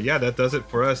 But yeah, that does it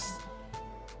for us.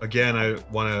 Again, I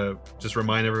want to just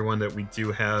remind everyone that we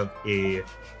do have a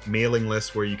mailing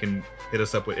list where you can hit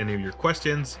us up with any of your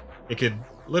questions. It could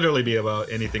literally be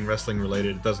about anything wrestling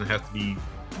related. It doesn't have to be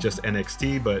just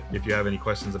NXT, but if you have any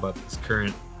questions about this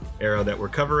current era that we're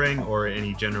covering, or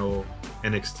any general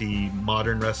NXT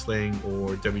modern wrestling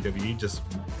or WWE, just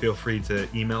feel free to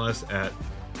email us at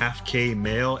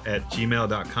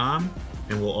halfkmail@gmail.com,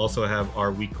 and we'll also have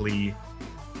our weekly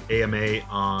AMA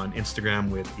on Instagram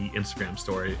with the Instagram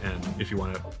story, and if you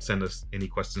want to send us any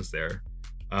questions there.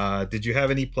 Did you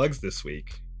have any plugs this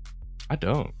week? I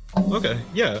don't. Okay,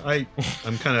 yeah,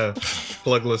 I'm kind of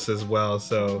plugless as well,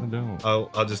 so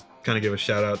I'll just kind of give a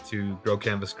shout out to Grow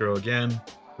Canvas Grow again,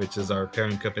 which is our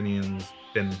parent company and has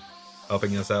been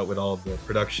helping us out with all the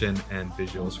production and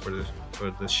visuals for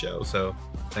this show. So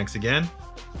thanks again,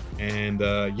 and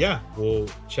yeah, we'll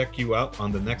check you out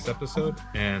on the next episode,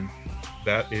 and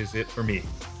that is it for me.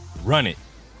 Run it.